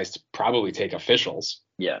of these guys to probably take officials.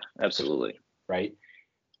 Yeah, absolutely. Right.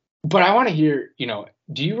 But I want to hear,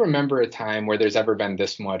 do you remember a time where there's ever been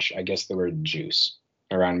this much, I guess the word juice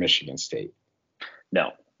around Michigan State?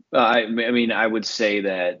 No. I mean, I would say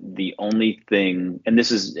that the only thing, and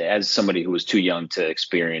this is as somebody who was too young to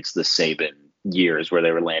experience the Saban years where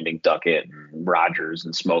they were landing Duckett and Rogers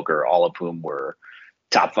and Smoker, all of whom were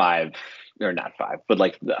top 5, or not 5, but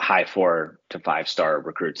like the high 4 to 5-star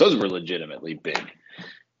recruits. Those were legitimately big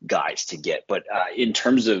guys to get. But in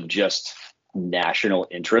terms of just national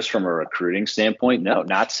interest from a recruiting standpoint, no,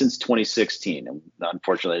 not since 2016. And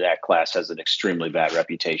unfortunately, that class has an extremely bad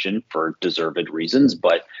reputation for deserved reasons.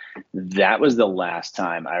 But that was the last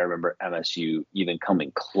time I remember MSU even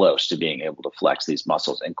coming close to being able to flex these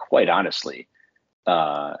muscles. And quite honestly,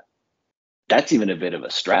 that's even a bit of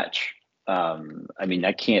a stretch. I mean,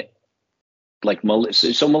 I can't, like, Malik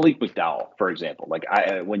McDowell, for example. Like,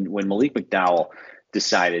 when Malik McDowell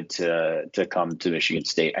decided to come to Michigan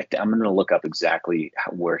State, I'm going to look up exactly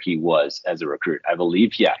where he was as a recruit. I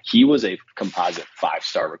believe, he was a composite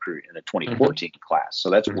 5-star recruit in the 2014 class. So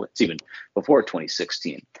that's what's even before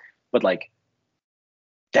 2016. But like,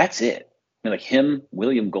 that's it. I mean, like him,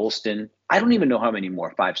 William Golston. I don't even know how many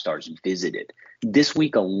more 5-stars visited this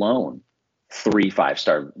week alone. 3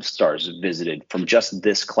 5-stars visited from just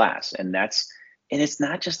this class, and it's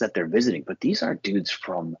not just that they're visiting, but these are dudes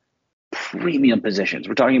from premium positions.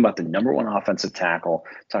 We're talking about the number 1 offensive tackle,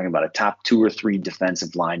 talking about a top 2 or 3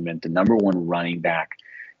 defensive lineman, the number 1 running back.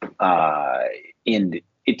 And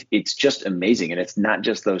it's just amazing. And it's not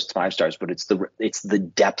just those 5-stars, but it's the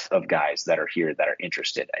depth of guys that are here that are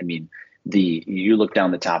interested. I mean, you look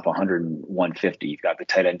down the top 100 and 150, you've got the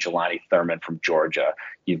tight end Jelani Thurman from Georgia.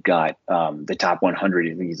 You've got the top 100, I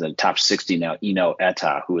think he's in the top 60 now, Eno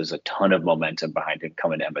Eta, who has a ton of momentum behind him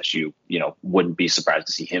coming to MSU. Wouldn't be surprised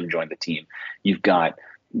to see him join the team. You've got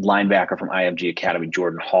linebacker from IMG Academy,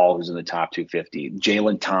 Jordan Hall, who's in the top 250.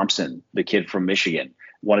 Jalen Thompson, the kid from Michigan,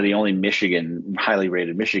 one of the only highly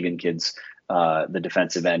rated Michigan kids. The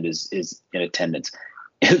defensive end is in attendance.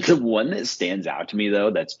 And the one that stands out to me,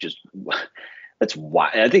 though, that's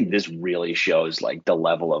why I think this really shows like the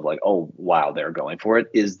level of like, oh, wow, they're going for it,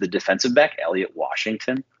 is the defensive back, Elliot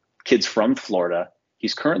Washington. Kid's from Florida.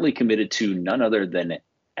 He's currently committed to none other than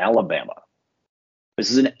Alabama.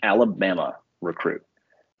 This is an Alabama recruit.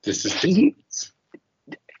 He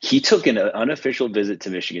took an unofficial visit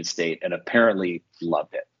to Michigan State and apparently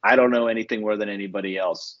loved it. I don't know anything more than anybody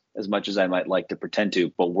else, as much as I might like to pretend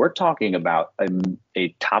to, but we're talking about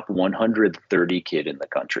a top 130 kid in the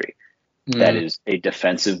country that is a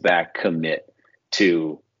defensive back commit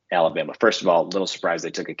to Alabama. First of all, a little surprised they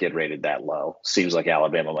took a kid rated that low. Seems like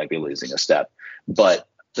Alabama might be losing a step. But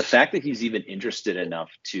the fact that he's even interested enough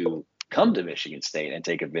to come to Michigan State and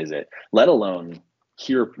take a visit, let alone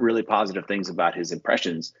hear really positive things about his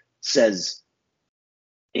impressions, says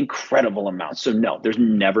incredible amounts. So no, there's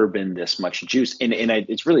never been this much juice. And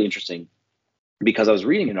it's really interesting because I was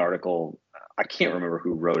reading an article, I can't remember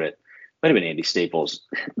who wrote it, might have been Andy Staples,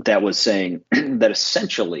 that was saying that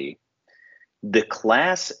essentially the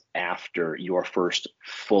class after your first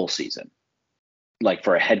full season, like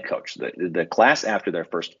for a head coach, the class after their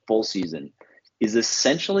first full season is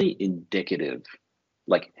essentially indicative,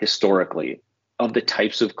 like historically, of the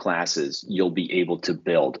types of classes you'll be able to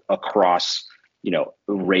build across,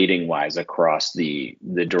 rating wise, across the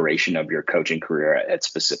duration of your coaching career at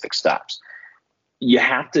specific stops. You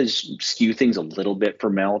have to skew things a little bit for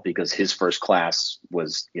Mel because his first class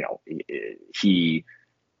was, he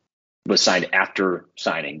was signed after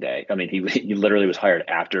signing day. I mean, he literally was hired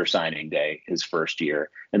after signing day his first year.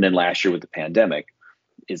 And then last year with the pandemic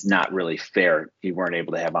is not really fair. You weren't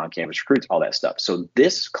able to have on-campus recruits, all that stuff. So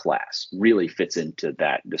this class really fits into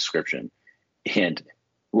that description. And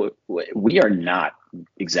we are not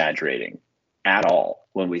exaggerating at all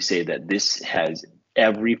when we say that this has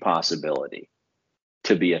every possibility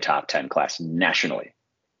to be a top 10 class nationally.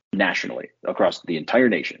 nationally across the entire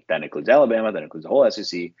nation. That includes Alabama, that includes the whole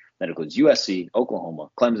SEC, that includes USC, Oklahoma,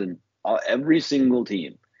 Clemson, every single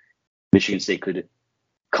team. Michigan State could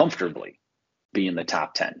comfortably be in the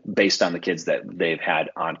top 10 based on the kids that they've had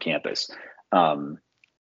on campus. And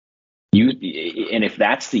if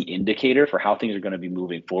that's the indicator for how things are going to be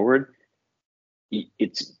moving forward,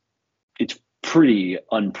 it's pretty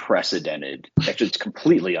unprecedented. Actually, it's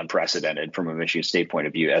completely unprecedented from a Michigan State point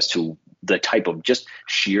of view as to the type of just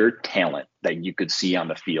sheer talent that you could see on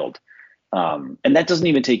the field. And that doesn't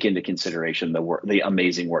even take into consideration the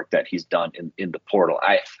amazing work that he's done in the portal.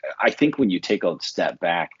 I think when you take a step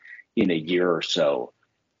back in a year or so,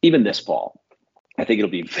 even this fall, I think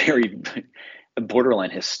it'll be very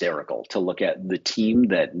borderline hysterical to look at the team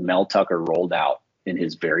that Mel Tucker rolled out in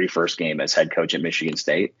his very first game as head coach at Michigan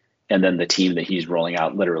State, and then the team that he's rolling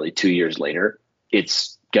out literally 2 years later.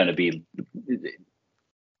 It's going to be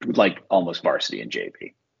like almost varsity and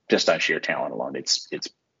JV, just on sheer talent alone. It's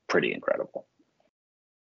pretty incredible.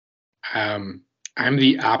 I'm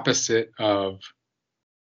the opposite of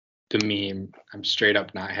the meme. I'm straight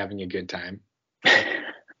up not having a good time.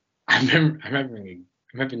 I'm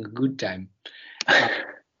having a good time.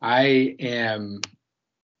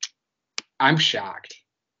 I'm shocked.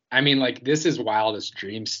 I mean, like, this is wildest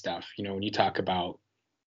dream stuff. You know, when you talk about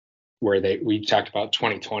we talked about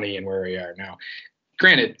 2020 and where we are now.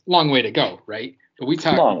 Granted, long way to go, right? But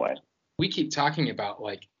long way. We keep talking about,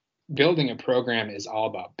 like, building a program is all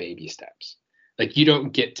about baby steps. Like, you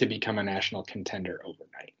don't get to become a national contender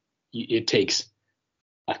overnight. It takes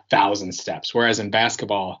 1,000 steps. Whereas in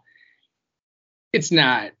basketball, it's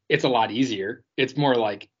not. It's a lot easier. It's more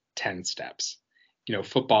like 10 steps. You know,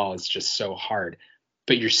 football is just so hard.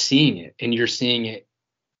 But you're seeing it, and you're seeing it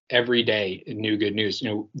every day in new good news. You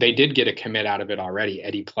know, they did get a commit out of it already,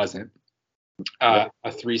 Eddie Pleasant, a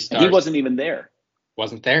 3-star. He wasn't even there.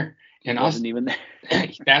 Wasn't there. And he wasn't even there.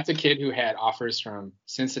 That's a kid who had offers from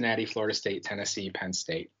Cincinnati, Florida State, Tennessee, Penn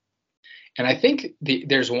State. And I think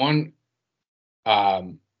there's one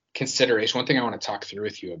consideration, one thing I want to talk through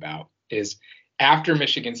with you about is after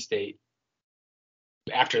Michigan State,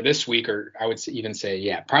 after this week, or I would even say,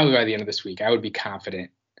 yeah, probably by the end of this week, I would be confident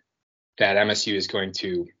that MSU is going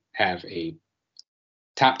to have a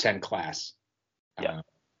top 10 class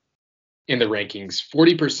in the rankings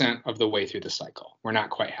 40% of the way through the cycle. We're not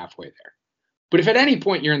quite halfway there. But if at any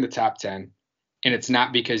point you're in the top 10 and it's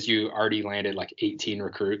not because you already landed like 18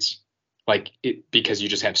 recruits, because you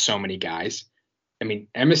just have so many guys, I mean,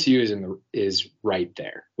 MSU is right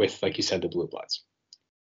there with, like you said, the Blue Bloods.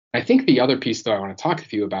 I think the other piece, though, I want to talk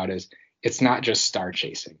with you about is it's not just star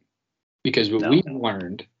chasing, because what we've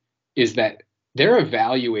learned is that they're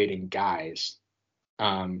evaluating guys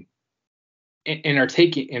and are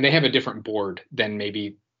taking, and they have a different board than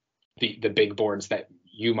maybe the big boards that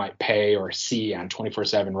you might pay or see on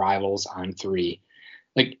 24/7 Rivals, on 3.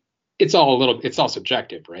 Like, it's all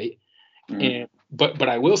subjective, right? Mm-hmm. But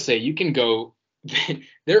I will say, you can go,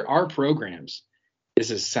 there are programs,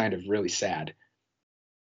 this is kind of really sad.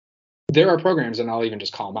 There are programs, and I'll even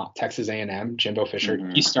just call them out. Texas A&M, Jimbo Fisher,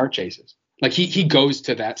 mm-hmm. He star chases. Like, he goes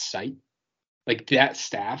to that site, like that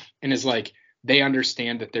staff, and is like, they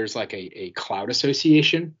understand that there's like a cloud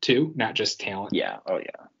association too, not just talent. Yeah. Oh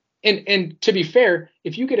yeah. And to be fair,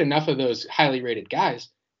 if you get enough of those highly rated guys,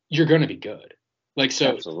 you're going to be good. Like, so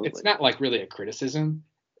Absolutely. It's not like really a criticism,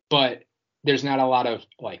 but there's not a lot of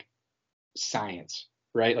like science,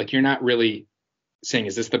 right? Like, you're not really saying,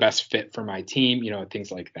 is this the best fit for my team? You know,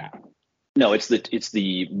 things like that. No, it's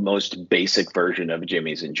the most basic version of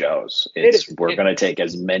Jimmy's and Joe's. We're going to take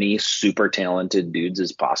as many super talented dudes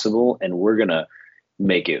as possible, and we're going to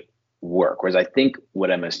make it work. Whereas I think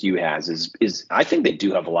what MSU has is I think they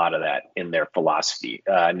do have a lot of that in their philosophy.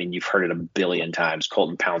 I mean, you've heard it a billion times.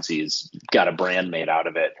 Colton Pouncey's got a brand made out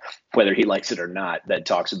of it, whether he likes it or not, that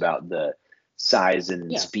talks about the size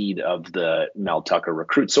and speed of the Mel Tucker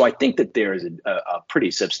recruit. So I think that there is a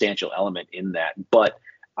pretty substantial element in that. But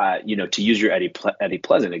to use your Eddie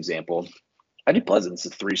Pleasant example, Eddie Pleasant's a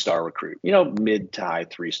 3-star recruit, mid to high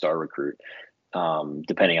 3-star recruit,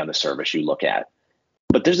 depending on the service you look at.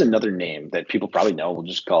 But there's another name that people probably know. We'll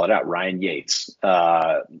just call it out. Ryan Yates.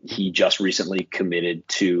 He just recently committed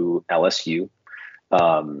to LSU.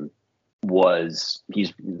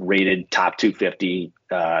 He's rated top 250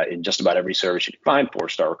 in just about every service you can find.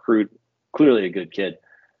 4-star recruit, clearly a good kid.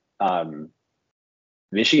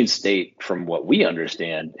 Michigan State, from what we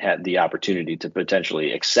understand, had the opportunity to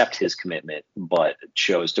potentially accept his commitment, but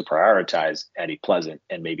chose to prioritize Eddie Pleasant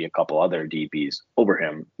and maybe a couple other DBs over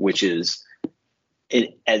him, which is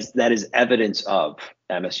that is evidence of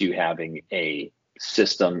MSU having a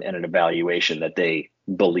system and an evaluation that they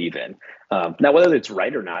believe in. Now, whether it's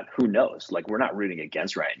right or not, who knows? Like, we're not rooting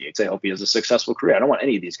against Ryan Yates. I hope he has a successful career. I don't want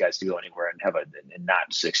any of these guys to go anywhere and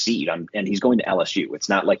not succeed. And he's going to LSU. It's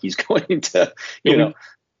not like he's going to,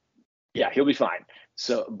 yeah, he'll be fine.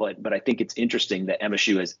 So, but I think it's interesting that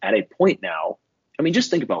MSU is at a point now. I mean,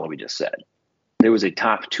 just think about what we just said. There was a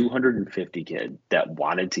top 250 kid that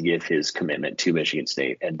wanted to give his commitment to Michigan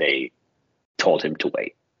State, and they told him to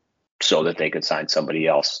wait so that they could sign somebody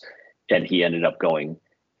else. And he ended up going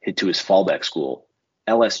to his fallback school,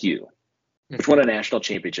 LSU, which won a national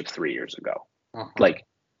championship 3 years ago. Like,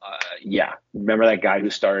 yeah, remember that guy who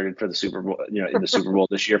started for the Super Bowl, in the Super Bowl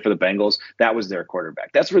this year for the Bengals? That was their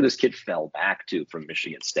quarterback. That's where this kid fell back to from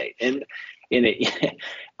Michigan State. And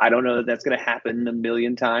I don't know that that's going to happen a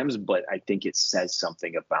million times, but I think it says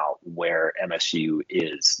something about where MSU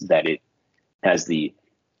is, that it has the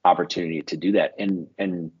opportunity to do that.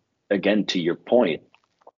 And again, to your point,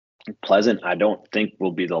 Pleasant, I don't think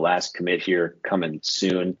will be the last commit here coming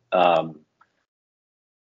soon. Yeah,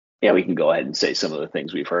 we can go ahead and say some of the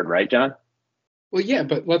things we've heard, right, John? Well,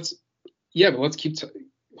 but let's keep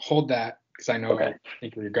hold that, because I know I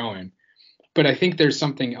think where you're going. But I think there's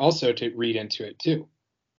something also to read into it too.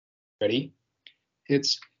 Ready?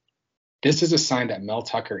 This is a sign that Mel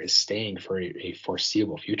Tucker is staying for a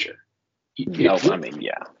foreseeable future.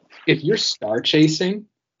 If you're star chasing,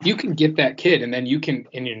 you can get that kid, and then you can,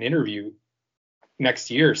 in an interview next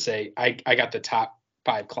year, say, I got the top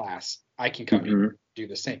 5 class. I can come in and do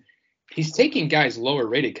the same. He's taking guys lower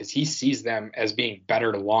rated because he sees them as being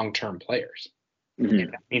better long-term players. And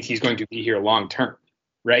that means he's going to be here long-term,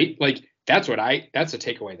 right? Like, that's a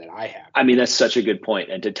takeaway that I have. I mean, that's such a good point.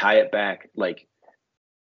 And to tie it back, like,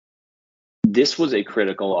 this was a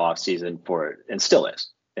critical offseason and still is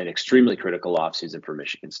an extremely critical offseason for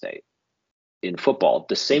Michigan State in football,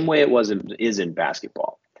 the same way is in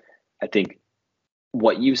basketball. I think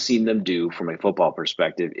what you've seen them do from a football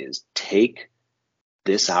perspective is take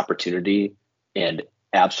this opportunity and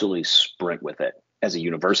absolutely sprint with it as a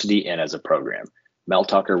university and as a program. Mel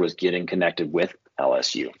Tucker was getting connected with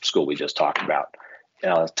LSU, school we just talked about.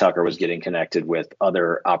 Tucker was getting connected with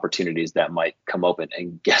other opportunities that might come open.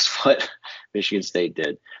 And guess what Michigan State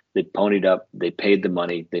did? They ponied up, they paid the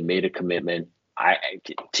money, they made a commitment.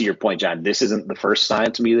 To your point, John, this isn't the first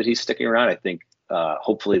sign to me that he's sticking around. I think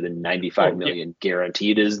hopefully the $95 million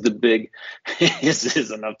guaranteed is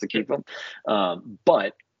is enough to keep him.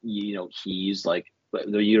 But he's like,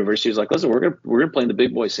 the university is like, listen, we're gonna play in the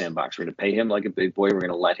big boy sandbox. We're gonna pay him like a big boy. We're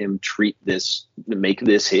gonna let him make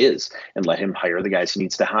this his, and let him hire the guys he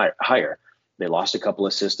needs to hire. They lost a couple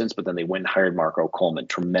assistants, but then they went and hired Marco Coleman,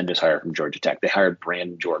 tremendous hire from Georgia Tech. They hired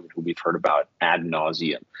Brandon Jordan, who we've heard about ad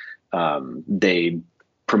nauseum. They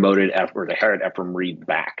hired Ephraim Reed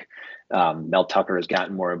back. Mel Tucker has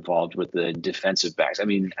gotten more involved with the defensive backs. I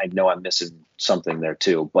mean, I know I'm missing something there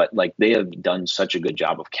too, but like, they have done such a good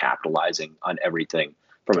job of capitalizing on everything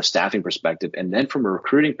from a staffing perspective. And then from a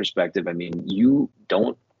recruiting perspective, I mean, you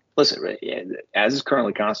don't listen, as is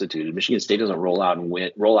currently constituted, Michigan State doesn't roll out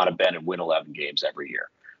of bed and win 11 games every year.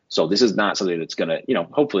 So this is not something that's going to,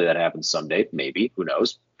 hopefully that happens someday, maybe, who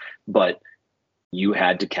knows, but you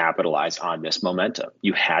had to capitalize on this momentum.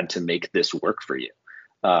 You had to make this work for you.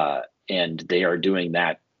 And they are doing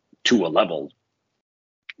that to a level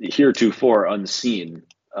heretofore unseen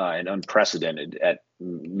and unprecedented at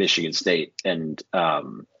Michigan State. And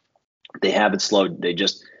they haven't slowed down.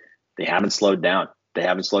 They haven't slowed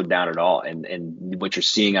down at all. And what you're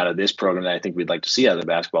seeing out of this program that I think we'd like to see out of the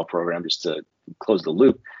basketball program, just to close the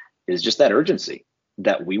loop, is just that urgency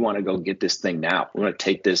that we want to go get this thing now. We want to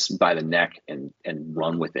take this by the neck and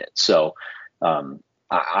run with it. So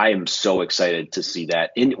I am so excited to see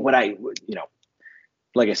that. And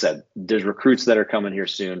like I said, there's recruits that are coming here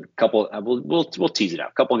soon. We'll tease it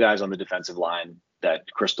out. A couple guys on the defensive line that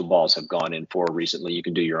crystal balls have gone in for recently. You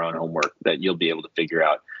can do your own homework that you'll be able to figure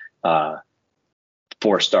out.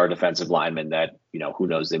 4-star defensive linemen that, who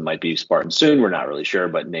knows, they might be Spartans soon. We're not really sure,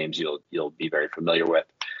 but names you'll be very familiar with.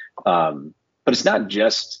 But it's not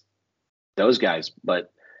just those guys,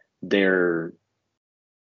 but I'm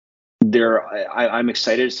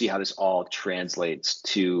excited to see how this all translates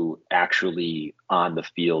to actually on the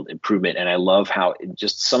field improvement. And I love how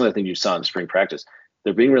just some of the things you saw in spring practice,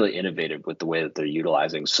 they're being really innovative with the way that they're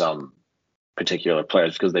utilizing some particular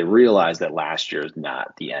players, because they realize that last year is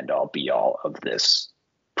not the end all be all of this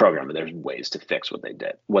program. And there's ways to fix what they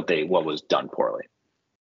did, what was done poorly.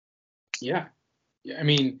 Yeah. I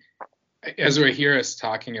mean, as I hear us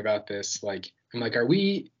talking about this, like, I'm like, are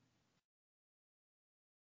we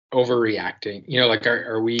overreacting?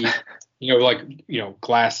 Are we like,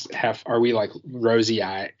 glass half, are we like rosy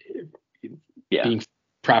eye being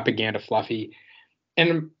propaganda fluffy?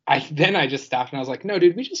 And I just stopped and I was like, no,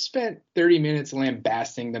 dude, we just spent 30 minutes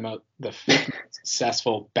lambasting the fifth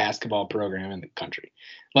successful basketball program in the country.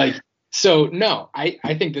 Like, so no, I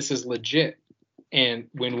think this is legit. And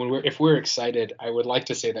if we're excited, I would like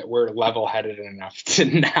to say that we're level-headed enough to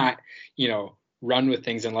not, run with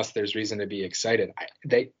things unless there's reason to be excited.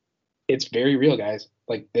 It's very real, guys.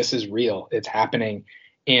 Like, this is real. It's happening,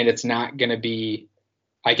 and it's not going to be.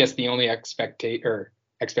 I guess the only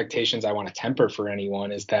expectations I want to temper for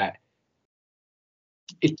anyone is that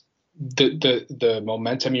the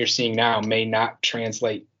momentum you're seeing now may not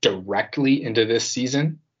translate directly into this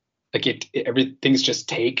season. Like everything's just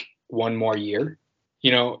take one more year,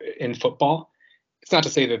 in football. It's not to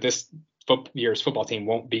say that this year's football team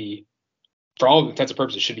won't be, for all intents and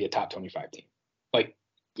purposes, should be a top 25 team. Like,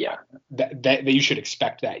 yeah, that you should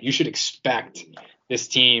expect that. You should expect this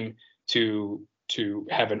team to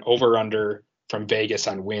have an over-under from Vegas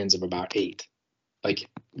on wins of about 8. Like,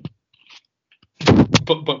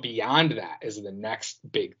 but beyond that is the next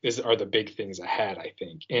are the big things ahead, I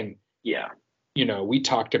think. And we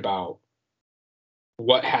talked about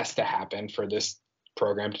what has to happen for this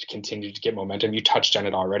program to continue to get momentum. You touched on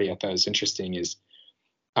it already. I thought it was interesting is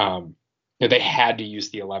they had to use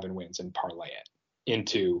the 11 wins and parlay it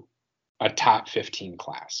into a top 15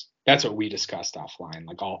 class. That's what we discussed offline,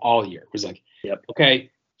 like all year. It was like,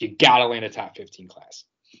 okay, you got to land a top 15 class.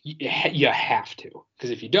 You have to,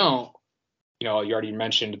 because if you don't, you already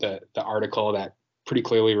mentioned the article that pretty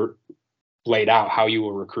clearly laid out how you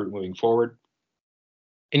will recruit moving forward.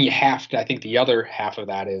 And you have to, I think the other half of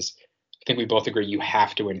that is, I think we both agree you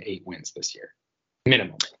have to win 8 wins this year,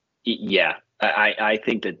 minimum. Yeah, I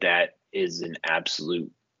think that is an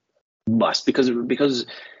absolute must because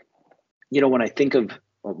when I think of,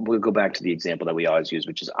 we'll go back to the example that we always use,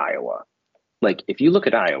 which is Iowa. Like, if you look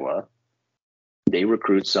at Iowa, they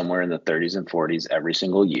recruit somewhere in the 30s and 40s every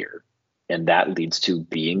single year. And that leads to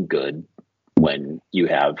being good when you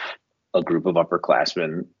have a group of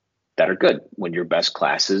upperclassmen that are good. When your best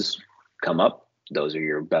classes come up, those are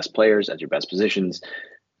your best players at your best positions.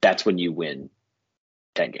 That's when you win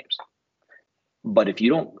 10 games. But if you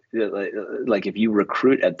don't, like, if you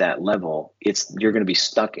recruit at that level, you're going to be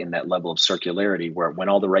stuck in that level of circularity where when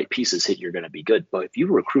all the right pieces hit, you're going to be good. But if you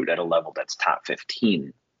recruit at a level that's top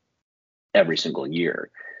 15 every single year,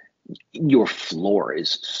 your floor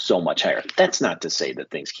is so much higher. That's not to say that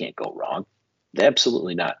things can't go wrong.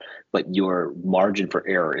 Absolutely not. But your margin for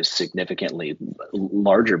error is significantly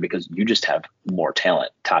larger because you just have more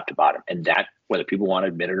talent top to bottom. And that, whether people want to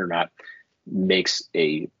admit it or not, makes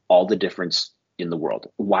all the difference in the world.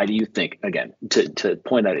 Why do you think, again, to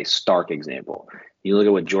point out a stark example, you look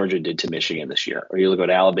at what Georgia did to Michigan this year, or you look at what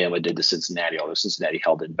Alabama did to Cincinnati, although Cincinnati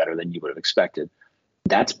held in better than you would have expected.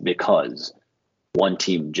 That's because one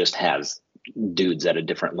team just has dudes at a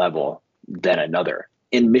different level than another.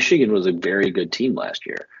 And Michigan was a very good team last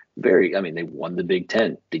year. They won the Big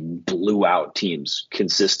Ten. They blew out teams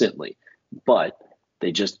consistently, but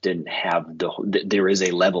they just didn't have there is a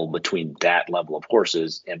level between that level of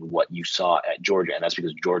horses and what you saw at Georgia. And that's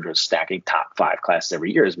because Georgia is stacking top 5 classes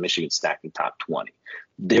every year, as Michigan's stacking top 20.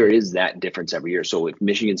 There is that difference every year. So if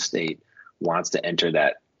Michigan State wants to enter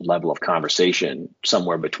that level of conversation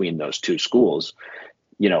somewhere between those two schools,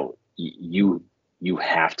 you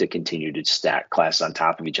have to continue to stack classes on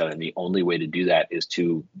top of each other. And the only way to do that is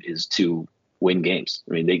to win games.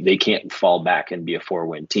 I mean, they can't fall back and be a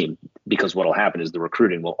 4-win team, because what will happen is the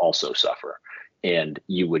recruiting will also suffer. And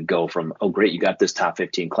you would go from, oh, great, you got this top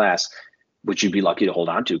 15 class, which you'd be lucky to hold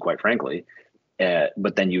on to, quite frankly.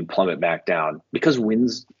 But then you'd plummet back down because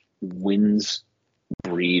wins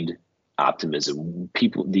breed optimism.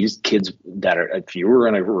 These kids if you were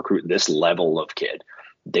going to recruit this level of kid,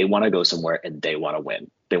 they want to go somewhere and they want to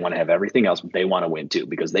win. They want to have everything else, but they want to win too,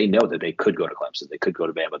 because they know that they could go to Clemson, they could go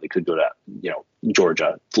to Bama, they could go to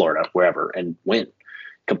Georgia, Florida, wherever, and win,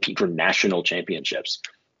 compete for national championships.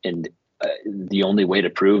 And the only way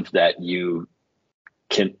to prove that you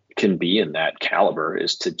can be in that caliber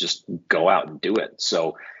is to just go out and do it.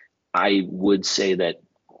 So I would say that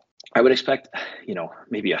I would expect,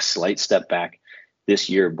 maybe a slight step back this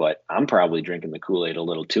year, but I'm probably drinking the Kool-Aid a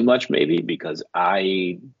little too much, maybe, because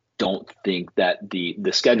I don't think that the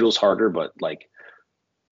schedule's harder, but like,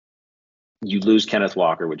 you lose Kenneth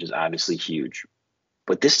Walker, which is obviously huge,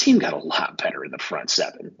 but this team got a lot better in the front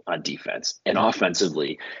 7 on defense, and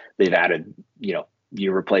offensively they've added,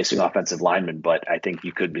 you're replacing offensive linemen, but I think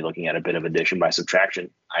you could be looking at a bit of addition by subtraction.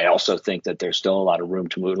 I also think that there's still a lot of room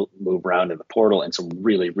to move around in the portal and some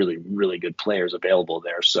really, really, really good players available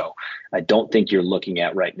there. So I don't think you're looking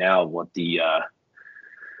at right now what the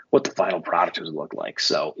final product would look like.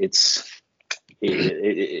 So it's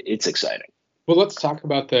exciting. Well, let's talk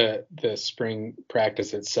about the spring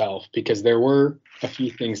practice itself, because there were a few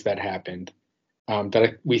things that happened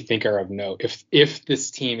that we think are of note. If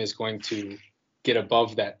this team is going to get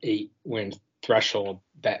above that 8-win threshold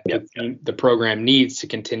that the program needs to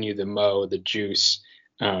continue the juice,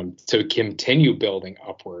 to continue building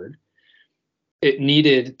upward, it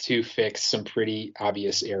needed to fix some pretty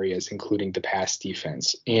obvious areas, including the pass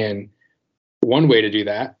defense. And one way to do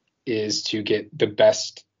that is to get the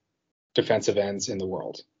best defensive ends in the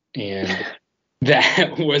world. And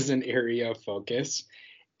that was an area of focus.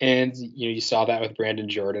 And you saw that with Brandon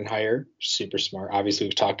Jordan hire, super smart. Obviously,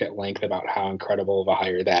 we've talked at length about how incredible of a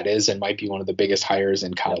hire that is, and might be one of the biggest hires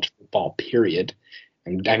in college football, period.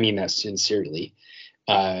 And I mean that sincerely,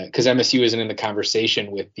 because MSU isn't in the conversation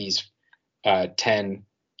with these 10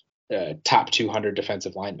 top 200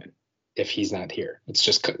 defensive linemen if he's not here.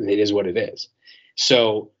 It is what it is.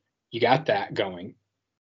 So you got that going.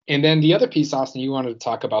 And then the other piece, Austin, you wanted to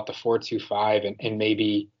talk about the 4-2-5 and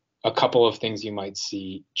maybe a couple of things you might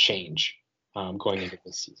see change going into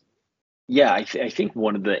this season. Yeah, I think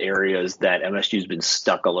one of the areas that MSU's been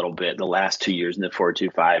stuck a little bit the last 2 years in the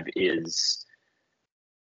 4-2-5 is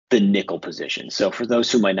the nickel position. So for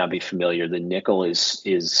those who might not be familiar, the nickel is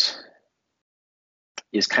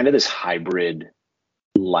kind of this hybrid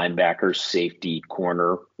linebacker, safety,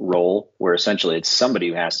 corner role, where essentially it's somebody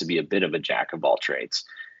who has to be a bit of a jack of all trades.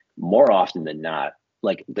 More often than not,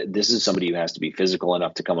 this is somebody who has to be physical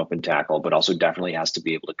enough to come up and tackle, but also definitely has to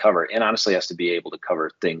be able to cover, and honestly has to be able to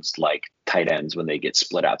cover things like tight ends when they get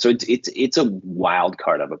split out. So it's a wild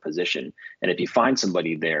card of a position. And if you find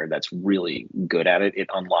somebody there that's really good at it, it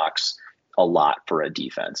unlocks a lot for a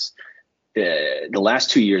defense. The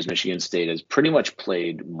last 2 years, Michigan State has pretty much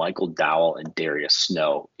played Michael Dowell and Darius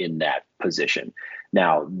Snow in that position.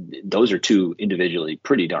 Now, those are two individually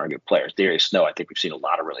pretty darn good players. Darius Snow, I think we've seen a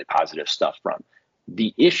lot of really positive stuff from.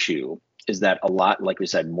 The issue is that a lot, like we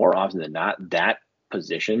said, more often than not, that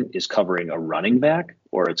position is covering a running back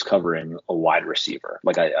or it's covering a wide receiver,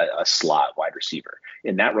 like a slot wide receiver.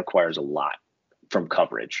 And that requires a lot from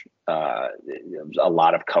coverage, a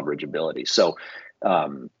lot of coverage ability. So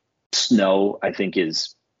Snow, I think,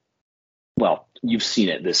 you've seen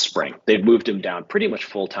it this spring. They've moved him down pretty much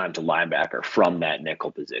full-time to linebacker from that nickel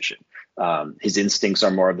position. His instincts are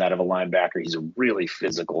more of that of a linebacker. He's a really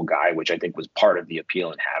physical guy, which I think was part of the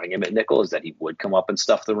appeal in having him at nickel, is that he would come up and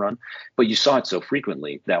stuff the run. But you saw it so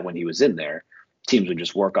frequently that when he was in there, teams would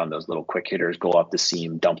just work on those little quick hitters, go up the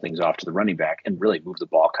seam, dump things off to the running back, and really move the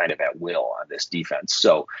ball kind of at will on this defense.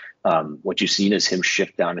 So what you've seen is him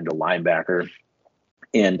shift down into linebacker.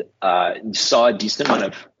 And saw a decent amount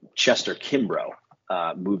of Chester Kimbrough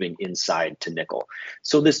moving inside to nickel.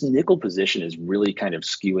 So this nickel position is really kind of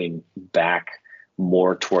skewing back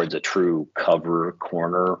more towards a true cover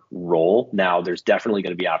corner role. Now, there's definitely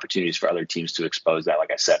going to be opportunities for other teams to expose that,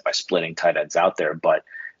 like I said, by splitting tight ends out there. But,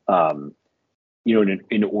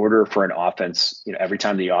 in order for an offense, every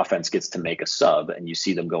time the offense gets to make a sub and you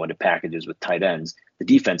see them go into packages with tight ends, the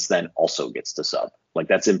defense then also gets to sub. Like,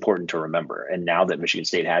 that's important to remember. And now that Michigan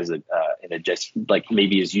State has it, and it just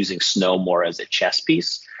maybe is using Snow more as a chess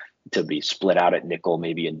piece to be split out at nickel,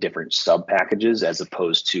 maybe in different sub packages, as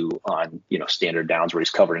opposed to on, standard downs where he's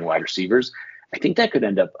covering wide receivers, I think that could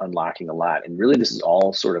end up unlocking a lot. And really, this is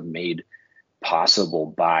all sort of made possible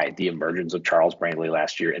by the emergence of Charles Brantley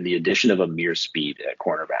last year and the addition of Amir Speed at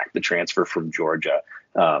cornerback, the transfer from Georgia.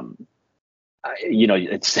 You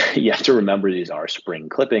have to remember these are spring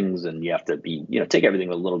clippings, and you have to be, take everything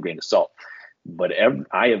with a little grain of salt. But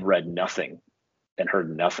I have read nothing and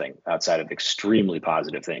heard nothing outside of extremely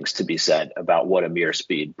positive things to be said about what Amir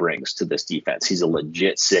Speed brings to this defense. He's a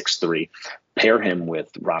legit 6'3". Pair him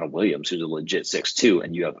with Ronald Williams, who's a legit 6'2",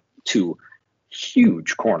 and you have two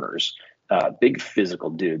huge corners. Big physical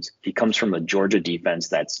dudes. He comes from a Georgia defense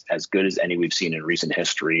that's as good as any we've seen in recent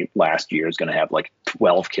history. Last year is going to have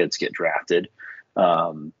 12 kids get drafted,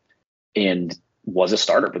 and was a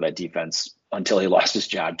starter for that defense until he lost his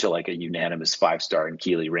job to a unanimous 5-star in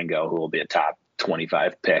Keely Ringo, who will be a top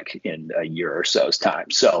 25 pick in a year or so's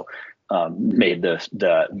time. So made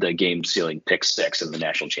the game sealing pick 6 in the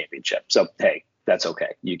national championship. So, hey, that's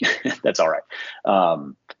okay. That's all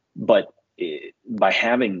right. But by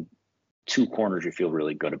having two corners you feel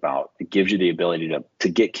really good about, it gives you the ability to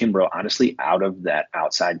get Kimbrough honestly out of that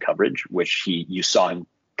outside coverage, which you saw him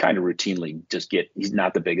kind of routinely just he's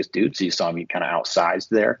not the biggest dude. So you saw him get kind of outsized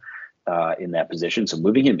there in that position. So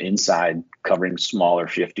moving him inside, covering smaller,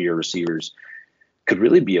 shiftier receivers could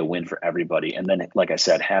really be a win for everybody. And then, like I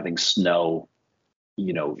said, having Snow,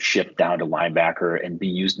 shift down to linebacker and be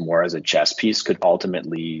used more as a chess piece could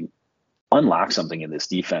ultimately unlock something in this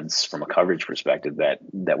defense from a coverage perspective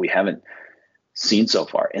that we haven't seen so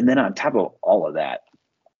far. And then on top of all of that,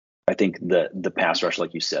 I think the pass rush,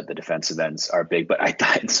 like you said, the defensive ends are big, but I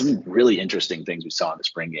thought some really interesting things we saw in the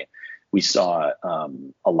spring game. We saw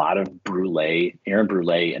a lot of Aaron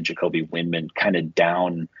Brule and Jacoby Windman kind of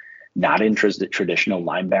down, not in traditional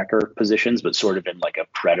linebacker positions, but sort of in like a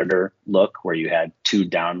predator look where you had two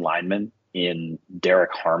down linemen in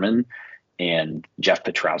Derek Harmon and Jeff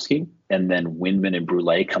Petrowski, and then Windman and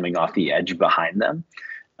Brule coming off the edge behind them.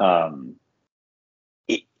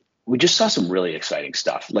 We just saw some really exciting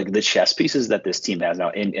stuff, like the chess pieces that this team has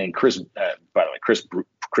now. And Chris, by the way,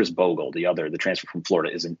 Chris Bogle, the transfer from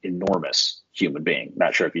Florida, is an enormous human being.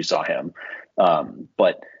 Not sure if you saw him,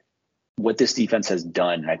 but what this defense has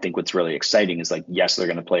done, I think what's really exciting is, like, yes, they're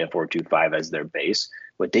going to play a 4-2-5 as their base,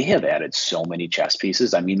 but they have added so many chess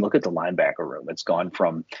pieces. I mean, look at the linebacker room. It's gone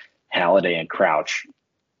from Halliday and Crouch,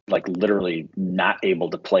 like literally not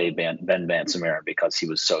able to play Ben Van Samarin because he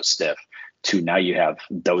was so stiff, to now you have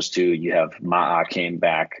those two, you have Ma'a came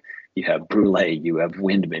back, you have Brule, you have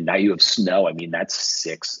Windman, now you have Snow. I mean, that's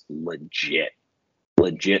 6 legit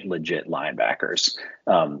linebackers.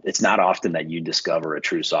 It's not often that you discover a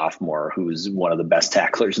true sophomore who's one of the best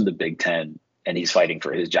tacklers in the Big Ten, and he's fighting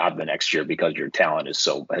for his job the next year because your talent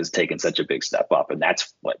has taken such a big step up. And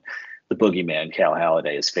that's what the boogeyman Cal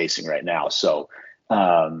Halliday is facing right now. So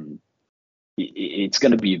it's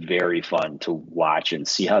going to be very fun to watch and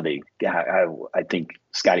see how I think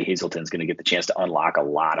Scotty Hazelton's going to get the chance to unlock a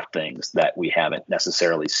lot of things that we haven't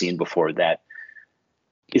necessarily seen before. That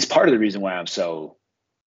is part of the reason why I'm so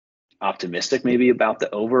optimistic maybe about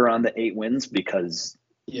the over on the 8 wins, because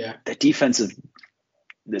the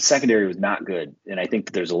secondary was not good. And I think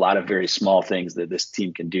that there's a lot of very small things that this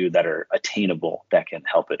team can do that are attainable that can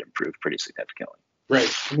help it improve pretty significantly. Right.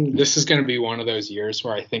 I mean, this is going to be one of those years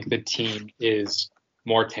where I think the team is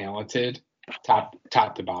more talented, top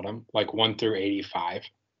to bottom, like 1 through 85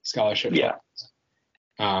 scholarship. Yeah.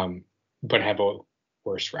 But have a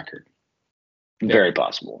worse record. Very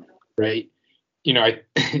possible. Right. I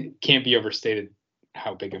can't be overstated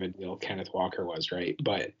how big of a deal Kenneth Walker was, right?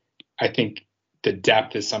 But I think the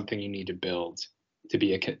depth is something you need to build to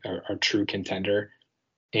be a true contender.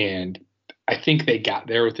 And I think they got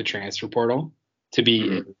there with the transfer portal to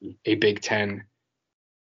be a Big Ten.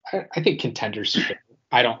 I think contenders.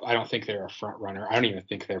 I don't think they're a front runner. I don't even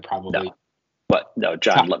think they're probably. No. But no,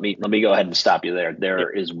 John, let me go ahead and stop you there. There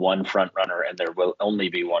is one front runner, and there will only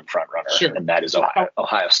be one front runner, and that is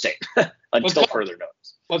Ohio State until further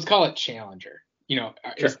notice. Let's call it challenger.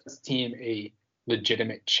 Is this team a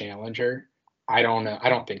legitimate challenger? I don't know. I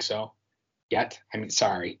don't think so yet. I mean,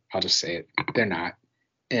 sorry, I'll just say it. They're not.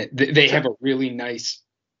 They have a really nice,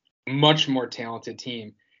 much more talented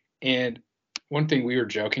team. And one thing we were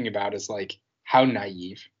joking about is like how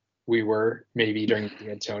naive we were maybe during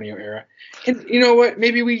the Antonio era. And you know what?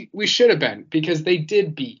 Maybe we should have been, because they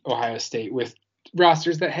did beat Ohio State with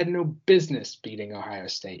rosters that had no business beating Ohio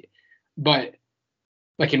State. But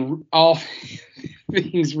like in all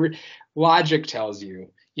things, logic tells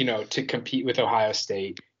you, to compete with Ohio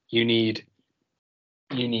State, you need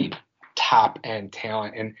top end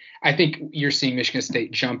talent. And I think you're seeing Michigan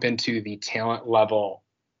State jump into the talent level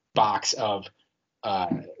box of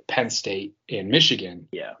Penn State and Michigan.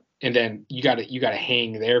 Yeah. And then you got to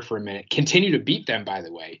hang there for a minute. Continue to beat them, by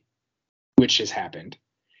the way, which has happened.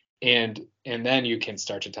 And then you can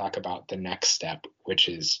start to talk about the next step, which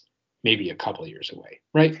is maybe a couple of years away,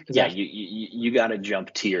 right? You got to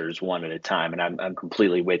jump tiers one at a time, and I'm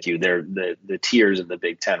completely with you. The tiers of the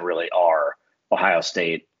Big Ten really are Ohio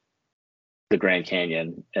State, the Grand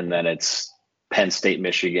Canyon, and then it's Penn State,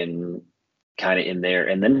 Michigan, kind of in there,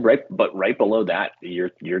 and then right below that,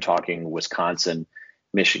 you're talking Wisconsin,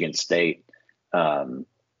 Michigan State.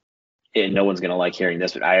 And no one's going to like hearing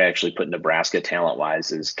this, but I actually put Nebraska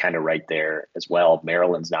talent-wise is kind of right there as well.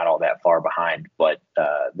 Maryland's not all that far behind, but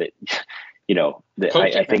I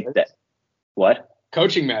think that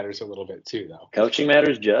coaching matters a little bit too, though. Coaching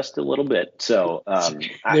matters just a little bit. So I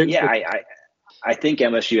think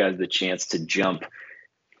MSU has the chance to jump.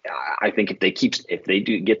 I think if they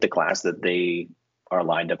do get the class that they are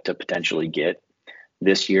lined up to potentially get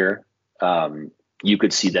this year, you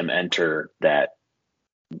could see them enter that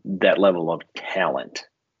level of talent.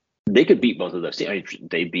 They could beat both of those teams. I mean,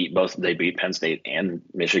 they beat Penn State and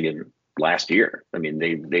Michigan, last year. I mean,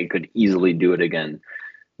 they could easily do it again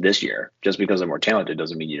this year. Just because they're more talented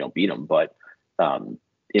doesn't mean you don't beat them. But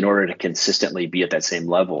in order to consistently be at that same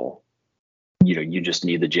level, you just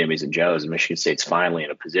need the Jimmies and Joes. And Michigan State's finally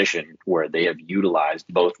in a position where they have utilized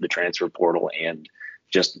both the transfer portal and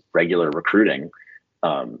just regular recruiting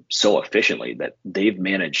so efficiently that they've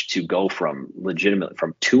managed to go from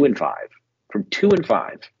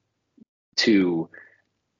 2-5 to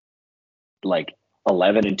like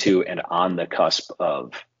 11-2 and on the cusp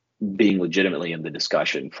of being legitimately in the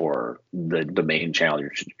discussion for the main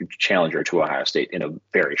challenger to Ohio State in a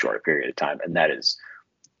very short period of time. And that is,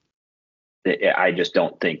 I just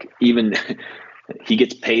don't think even he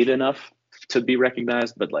gets paid enough to be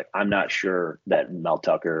recognized, but like, I'm not sure that Mel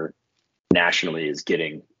Tucker nationally is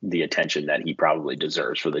getting the attention that he probably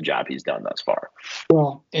deserves for the job he's done thus far.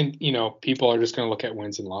 Well, and people are just going to look at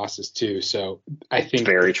wins and losses too. So I think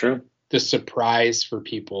very true. The surprise for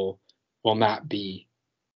people will not be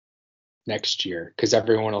next year, because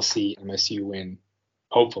everyone will see MSU win,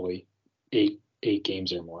 hopefully, eight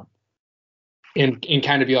games or more, and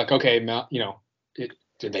kind of be like, okay, Mel,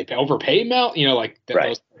 did they overpay Mel?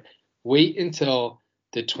 Right. Wait until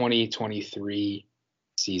the 2023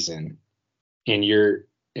 season,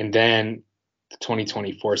 and then the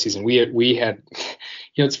 2024 season. We had,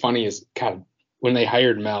 what's funny is, God, when they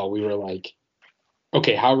hired Mel, we were like,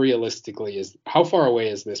 okay, how far away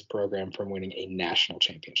is this program from winning a national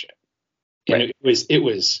championship? And right. it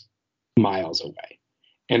was miles away.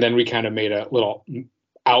 And then we kind of made a little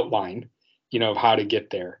outline, of how to get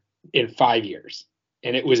there in 5 years.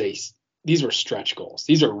 And these were stretch goals.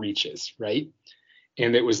 These are reaches, right?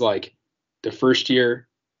 And it was like the first year,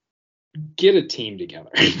 get a team together.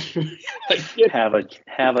 Have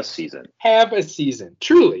a season. Have a season.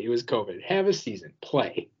 Truly, it was COVID. Have a season.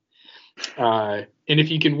 Play. And if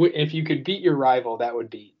you could beat your rival, that would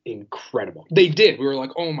be incredible. They did. We were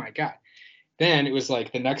like, oh my God. Then it was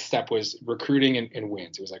like the next step was recruiting and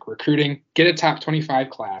wins. It was like recruiting, get a top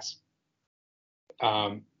 25 class.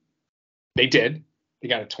 They did. They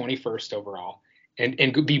got a 21st overall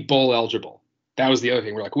and be bowl eligible. That was the other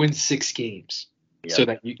thing. We're like, win 6 games.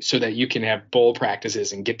 Yep. so that you can have bowl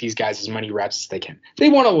practices and get these guys as many reps as they can. They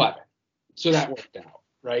won 11. So that worked out,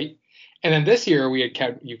 right? And then this year you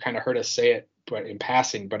kind of heard us say it, but in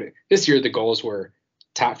passing, this year the goals were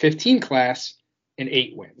top 15 class and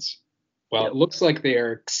 8 wins. Well, It looks like they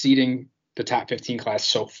are exceeding the top 15 class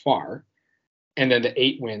so far, and then the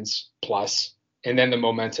 8 wins plus, and then the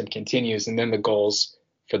momentum continues. And then the goals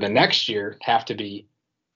for the next year have to be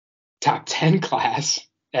top 10 class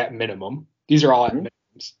at minimum. These are all at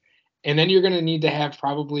minimums. And then you're going to need to have,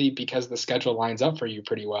 probably because the schedule lines up for you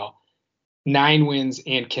pretty well, 9 wins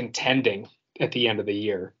and contending at the end of the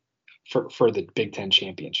year for the Big Ten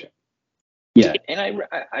championship. Yeah, and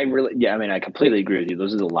I really, I completely agree with you.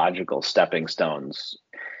 Those are the logical stepping stones.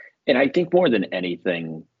 And I think more than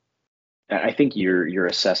anything, I think your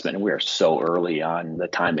assessment, and we are so early on the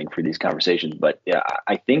timing for these conversations, but yeah,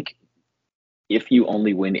 I think if you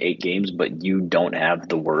only win 8 games, but you don't have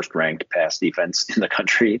the worst ranked pass defense in the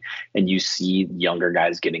country, and you see younger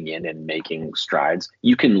guys getting in and making strides,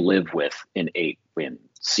 you can live with an 8-win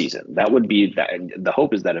season. That would be that. The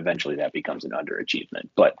hope is that eventually that becomes an underachievement,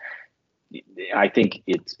 but I think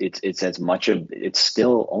it's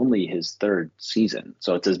still only his 3rd season.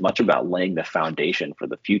 So it's as much about laying the foundation for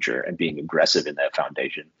the future and being aggressive in that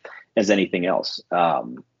foundation as anything else.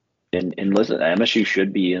 And listen, MSU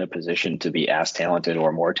should be in a position to be as talented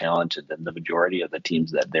or more talented than the majority of the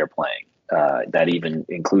teams that they're playing. That even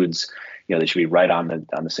includes, they should be right on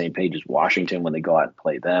the same page as Washington when they go out and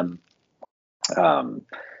play them. So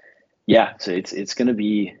it's going to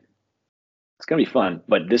be fun.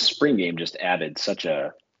 But this spring game just added such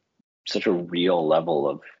a real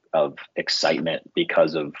level of excitement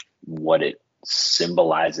because of what it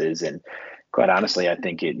symbolizes. And quite honestly, I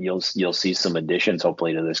think you'll see some additions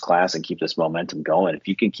hopefully to this class and keep this momentum going. If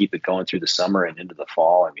you can keep it going through the summer and into the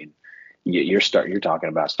fall, I mean, you're talking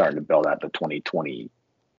about starting to build out the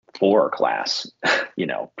 2024 class,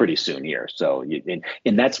 pretty soon here. So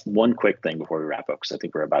and that's one quick thing before we wrap up, because I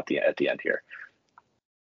think we're about at the end here.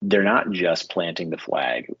 They're not just planting the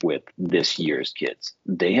flag with this year's kids.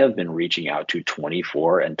 They have been reaching out to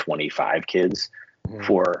 24 and 25 kids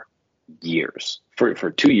for years. For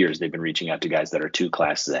 2 years, they've been reaching out to guys that are 2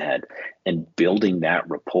 classes ahead and building that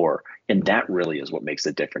rapport. And that really is what makes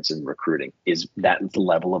the difference in recruiting, is that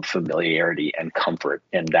level of familiarity and comfort.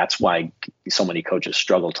 And that's why so many coaches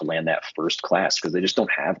struggle to land that first class, because they just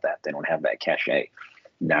don't have that. They don't have that cachet.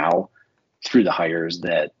 Now, through the hires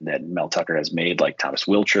that Mel Tucker has made, like Thomas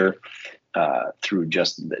Wilcher, through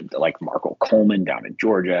just like Marco Coleman down in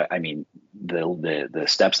Georgia. I mean, the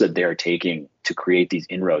steps that they're taking to create these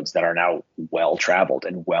inroads that are now well traveled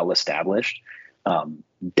and well established.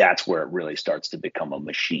 That's where it really starts to become a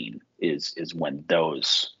machine. Is when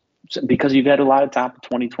those, because you've had a lot of top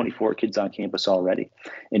 2024 kids on campus already,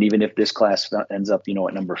 and even if this class ends up,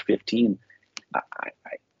 at number 15,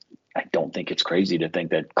 I don't think it's crazy to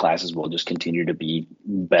think that classes will just continue to be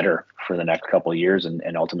better for the next couple of years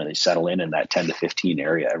and ultimately settle in that 10 to 15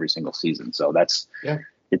 area every single season. So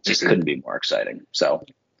it just couldn't be more exciting. So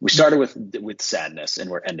we started with sadness and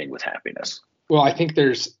we're ending with happiness. Well, I think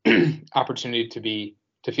there's opportunity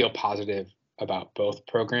to feel positive about both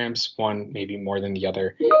programs, one maybe more than the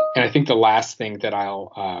other. And I think the last thing that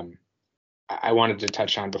I wanted to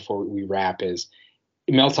touch on before we wrap is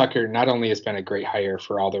Mel Tucker not only has been a great hire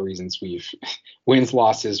for all the reasons wins,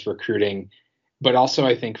 losses, recruiting, but also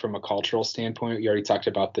I think from a cultural standpoint, we already talked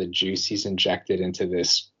about the juice he's injected into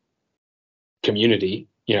this community,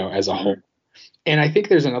 as a whole. And I think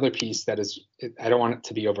there's another piece that is, I don't want it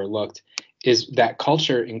to be overlooked, is that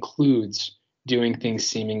culture includes doing things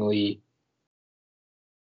seemingly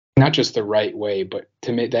not just the right way, but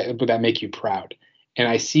that make you proud. And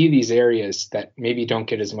I see these areas that maybe don't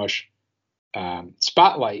get as much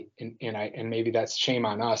spotlight, and maybe that's shame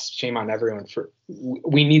on us, shame on everyone,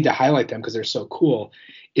 we need to highlight them because they're so cool.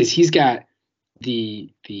 Is he's got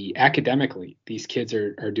the academically, these kids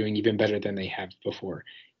are doing even better than they have before.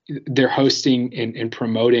 They're hosting and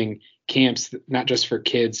promoting camps, not just for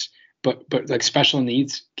kids, but like special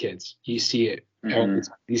needs kids. You see it.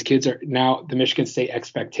 These kids are now, the Michigan State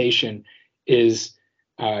expectation is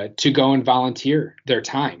to go and volunteer their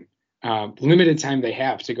time. Limited time they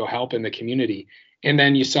have to go help in the community. And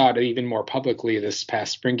then you saw it even more publicly this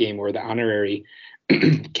past spring game where the honorary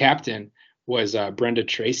captain was Brenda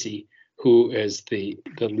Tracy, who is the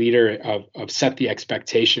leader of Set the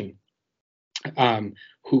Expectation,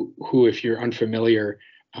 who if you're unfamiliar,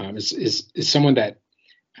 is someone that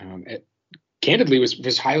candidly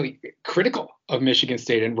was highly critical of Michigan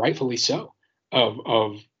State, and rightfully so, of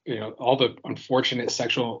all the unfortunate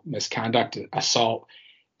sexual misconduct, assault,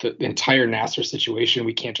 the entire Nassar situation.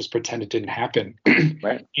 We can't just pretend it didn't happen.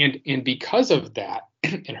 Right. And because of that,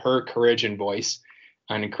 and her courage and voice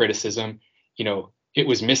and criticism, it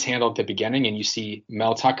was mishandled at the beginning. And you see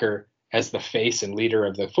Mel Tucker as the face and leader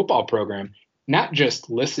of the football program, not just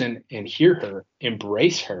listen and hear her,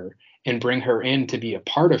 embrace her, and bring her in to be a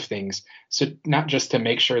part of things. So not just to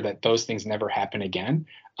make sure that those things never happen again,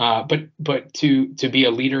 but to be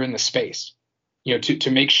a leader in the space. To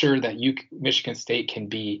make sure that Michigan State can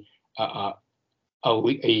be a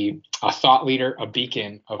thought leader, a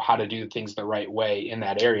beacon of how to do things the right way in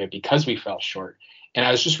that area, because we fell short. And I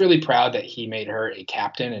was just really proud that he made her a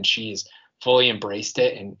captain, and she's fully embraced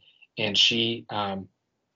it. And she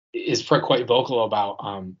is quite vocal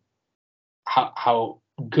about how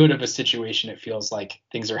good of a situation it feels like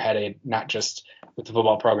things are headed, not just with the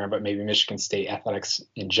football program, but maybe Michigan State athletics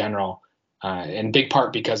in general. In big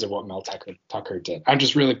part because of what Mel Tucker did. I'm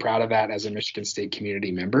just really proud of that as a Michigan State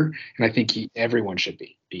community member, and I think everyone should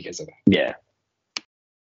be because of that. Yeah,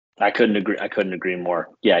 I couldn't agree more.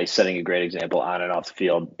 Yeah, he's setting a great example on and off the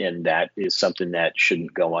field, and that is something that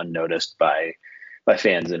shouldn't go unnoticed by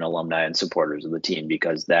fans and alumni and supporters of the team,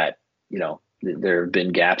 because that, there have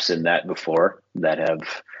been gaps in that before that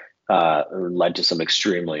have led to some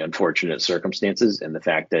extremely unfortunate circumstances. And the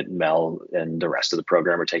fact that Mel and the rest of the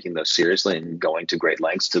program are taking those seriously and going to great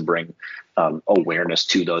lengths to bring awareness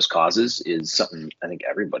to those causes is something I think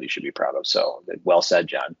everybody should be proud of. So well said,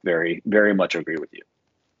 John. Very, very much agree with you.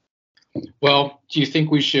 Well, do you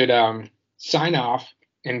think we should sign off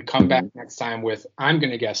and come back next time with, I'm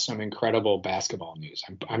going to guess, some incredible basketball news?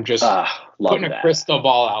 I'm just putting a crystal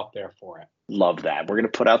ball out there for it. Love that. We're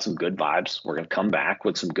going to put out some good vibes. We're going to come back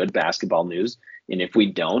with some good basketball news. And if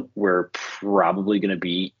we don't, we're probably going to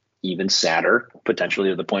be even sadder, potentially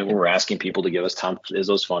to the point where we're asking people to give us Tom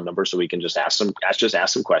Izzo's phone number so we can just ask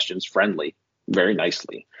some questions friendly, very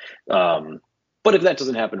nicely. But if that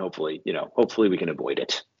doesn't happen, hopefully we can avoid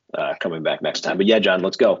it coming back next time. But yeah, John,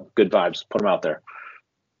 let's go. Good vibes. Put them out there.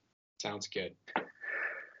 Sounds good. All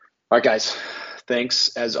right, guys.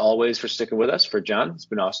 Thanks as always for sticking with us. For John, it's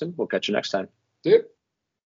been awesome. We'll catch you next time. Yep.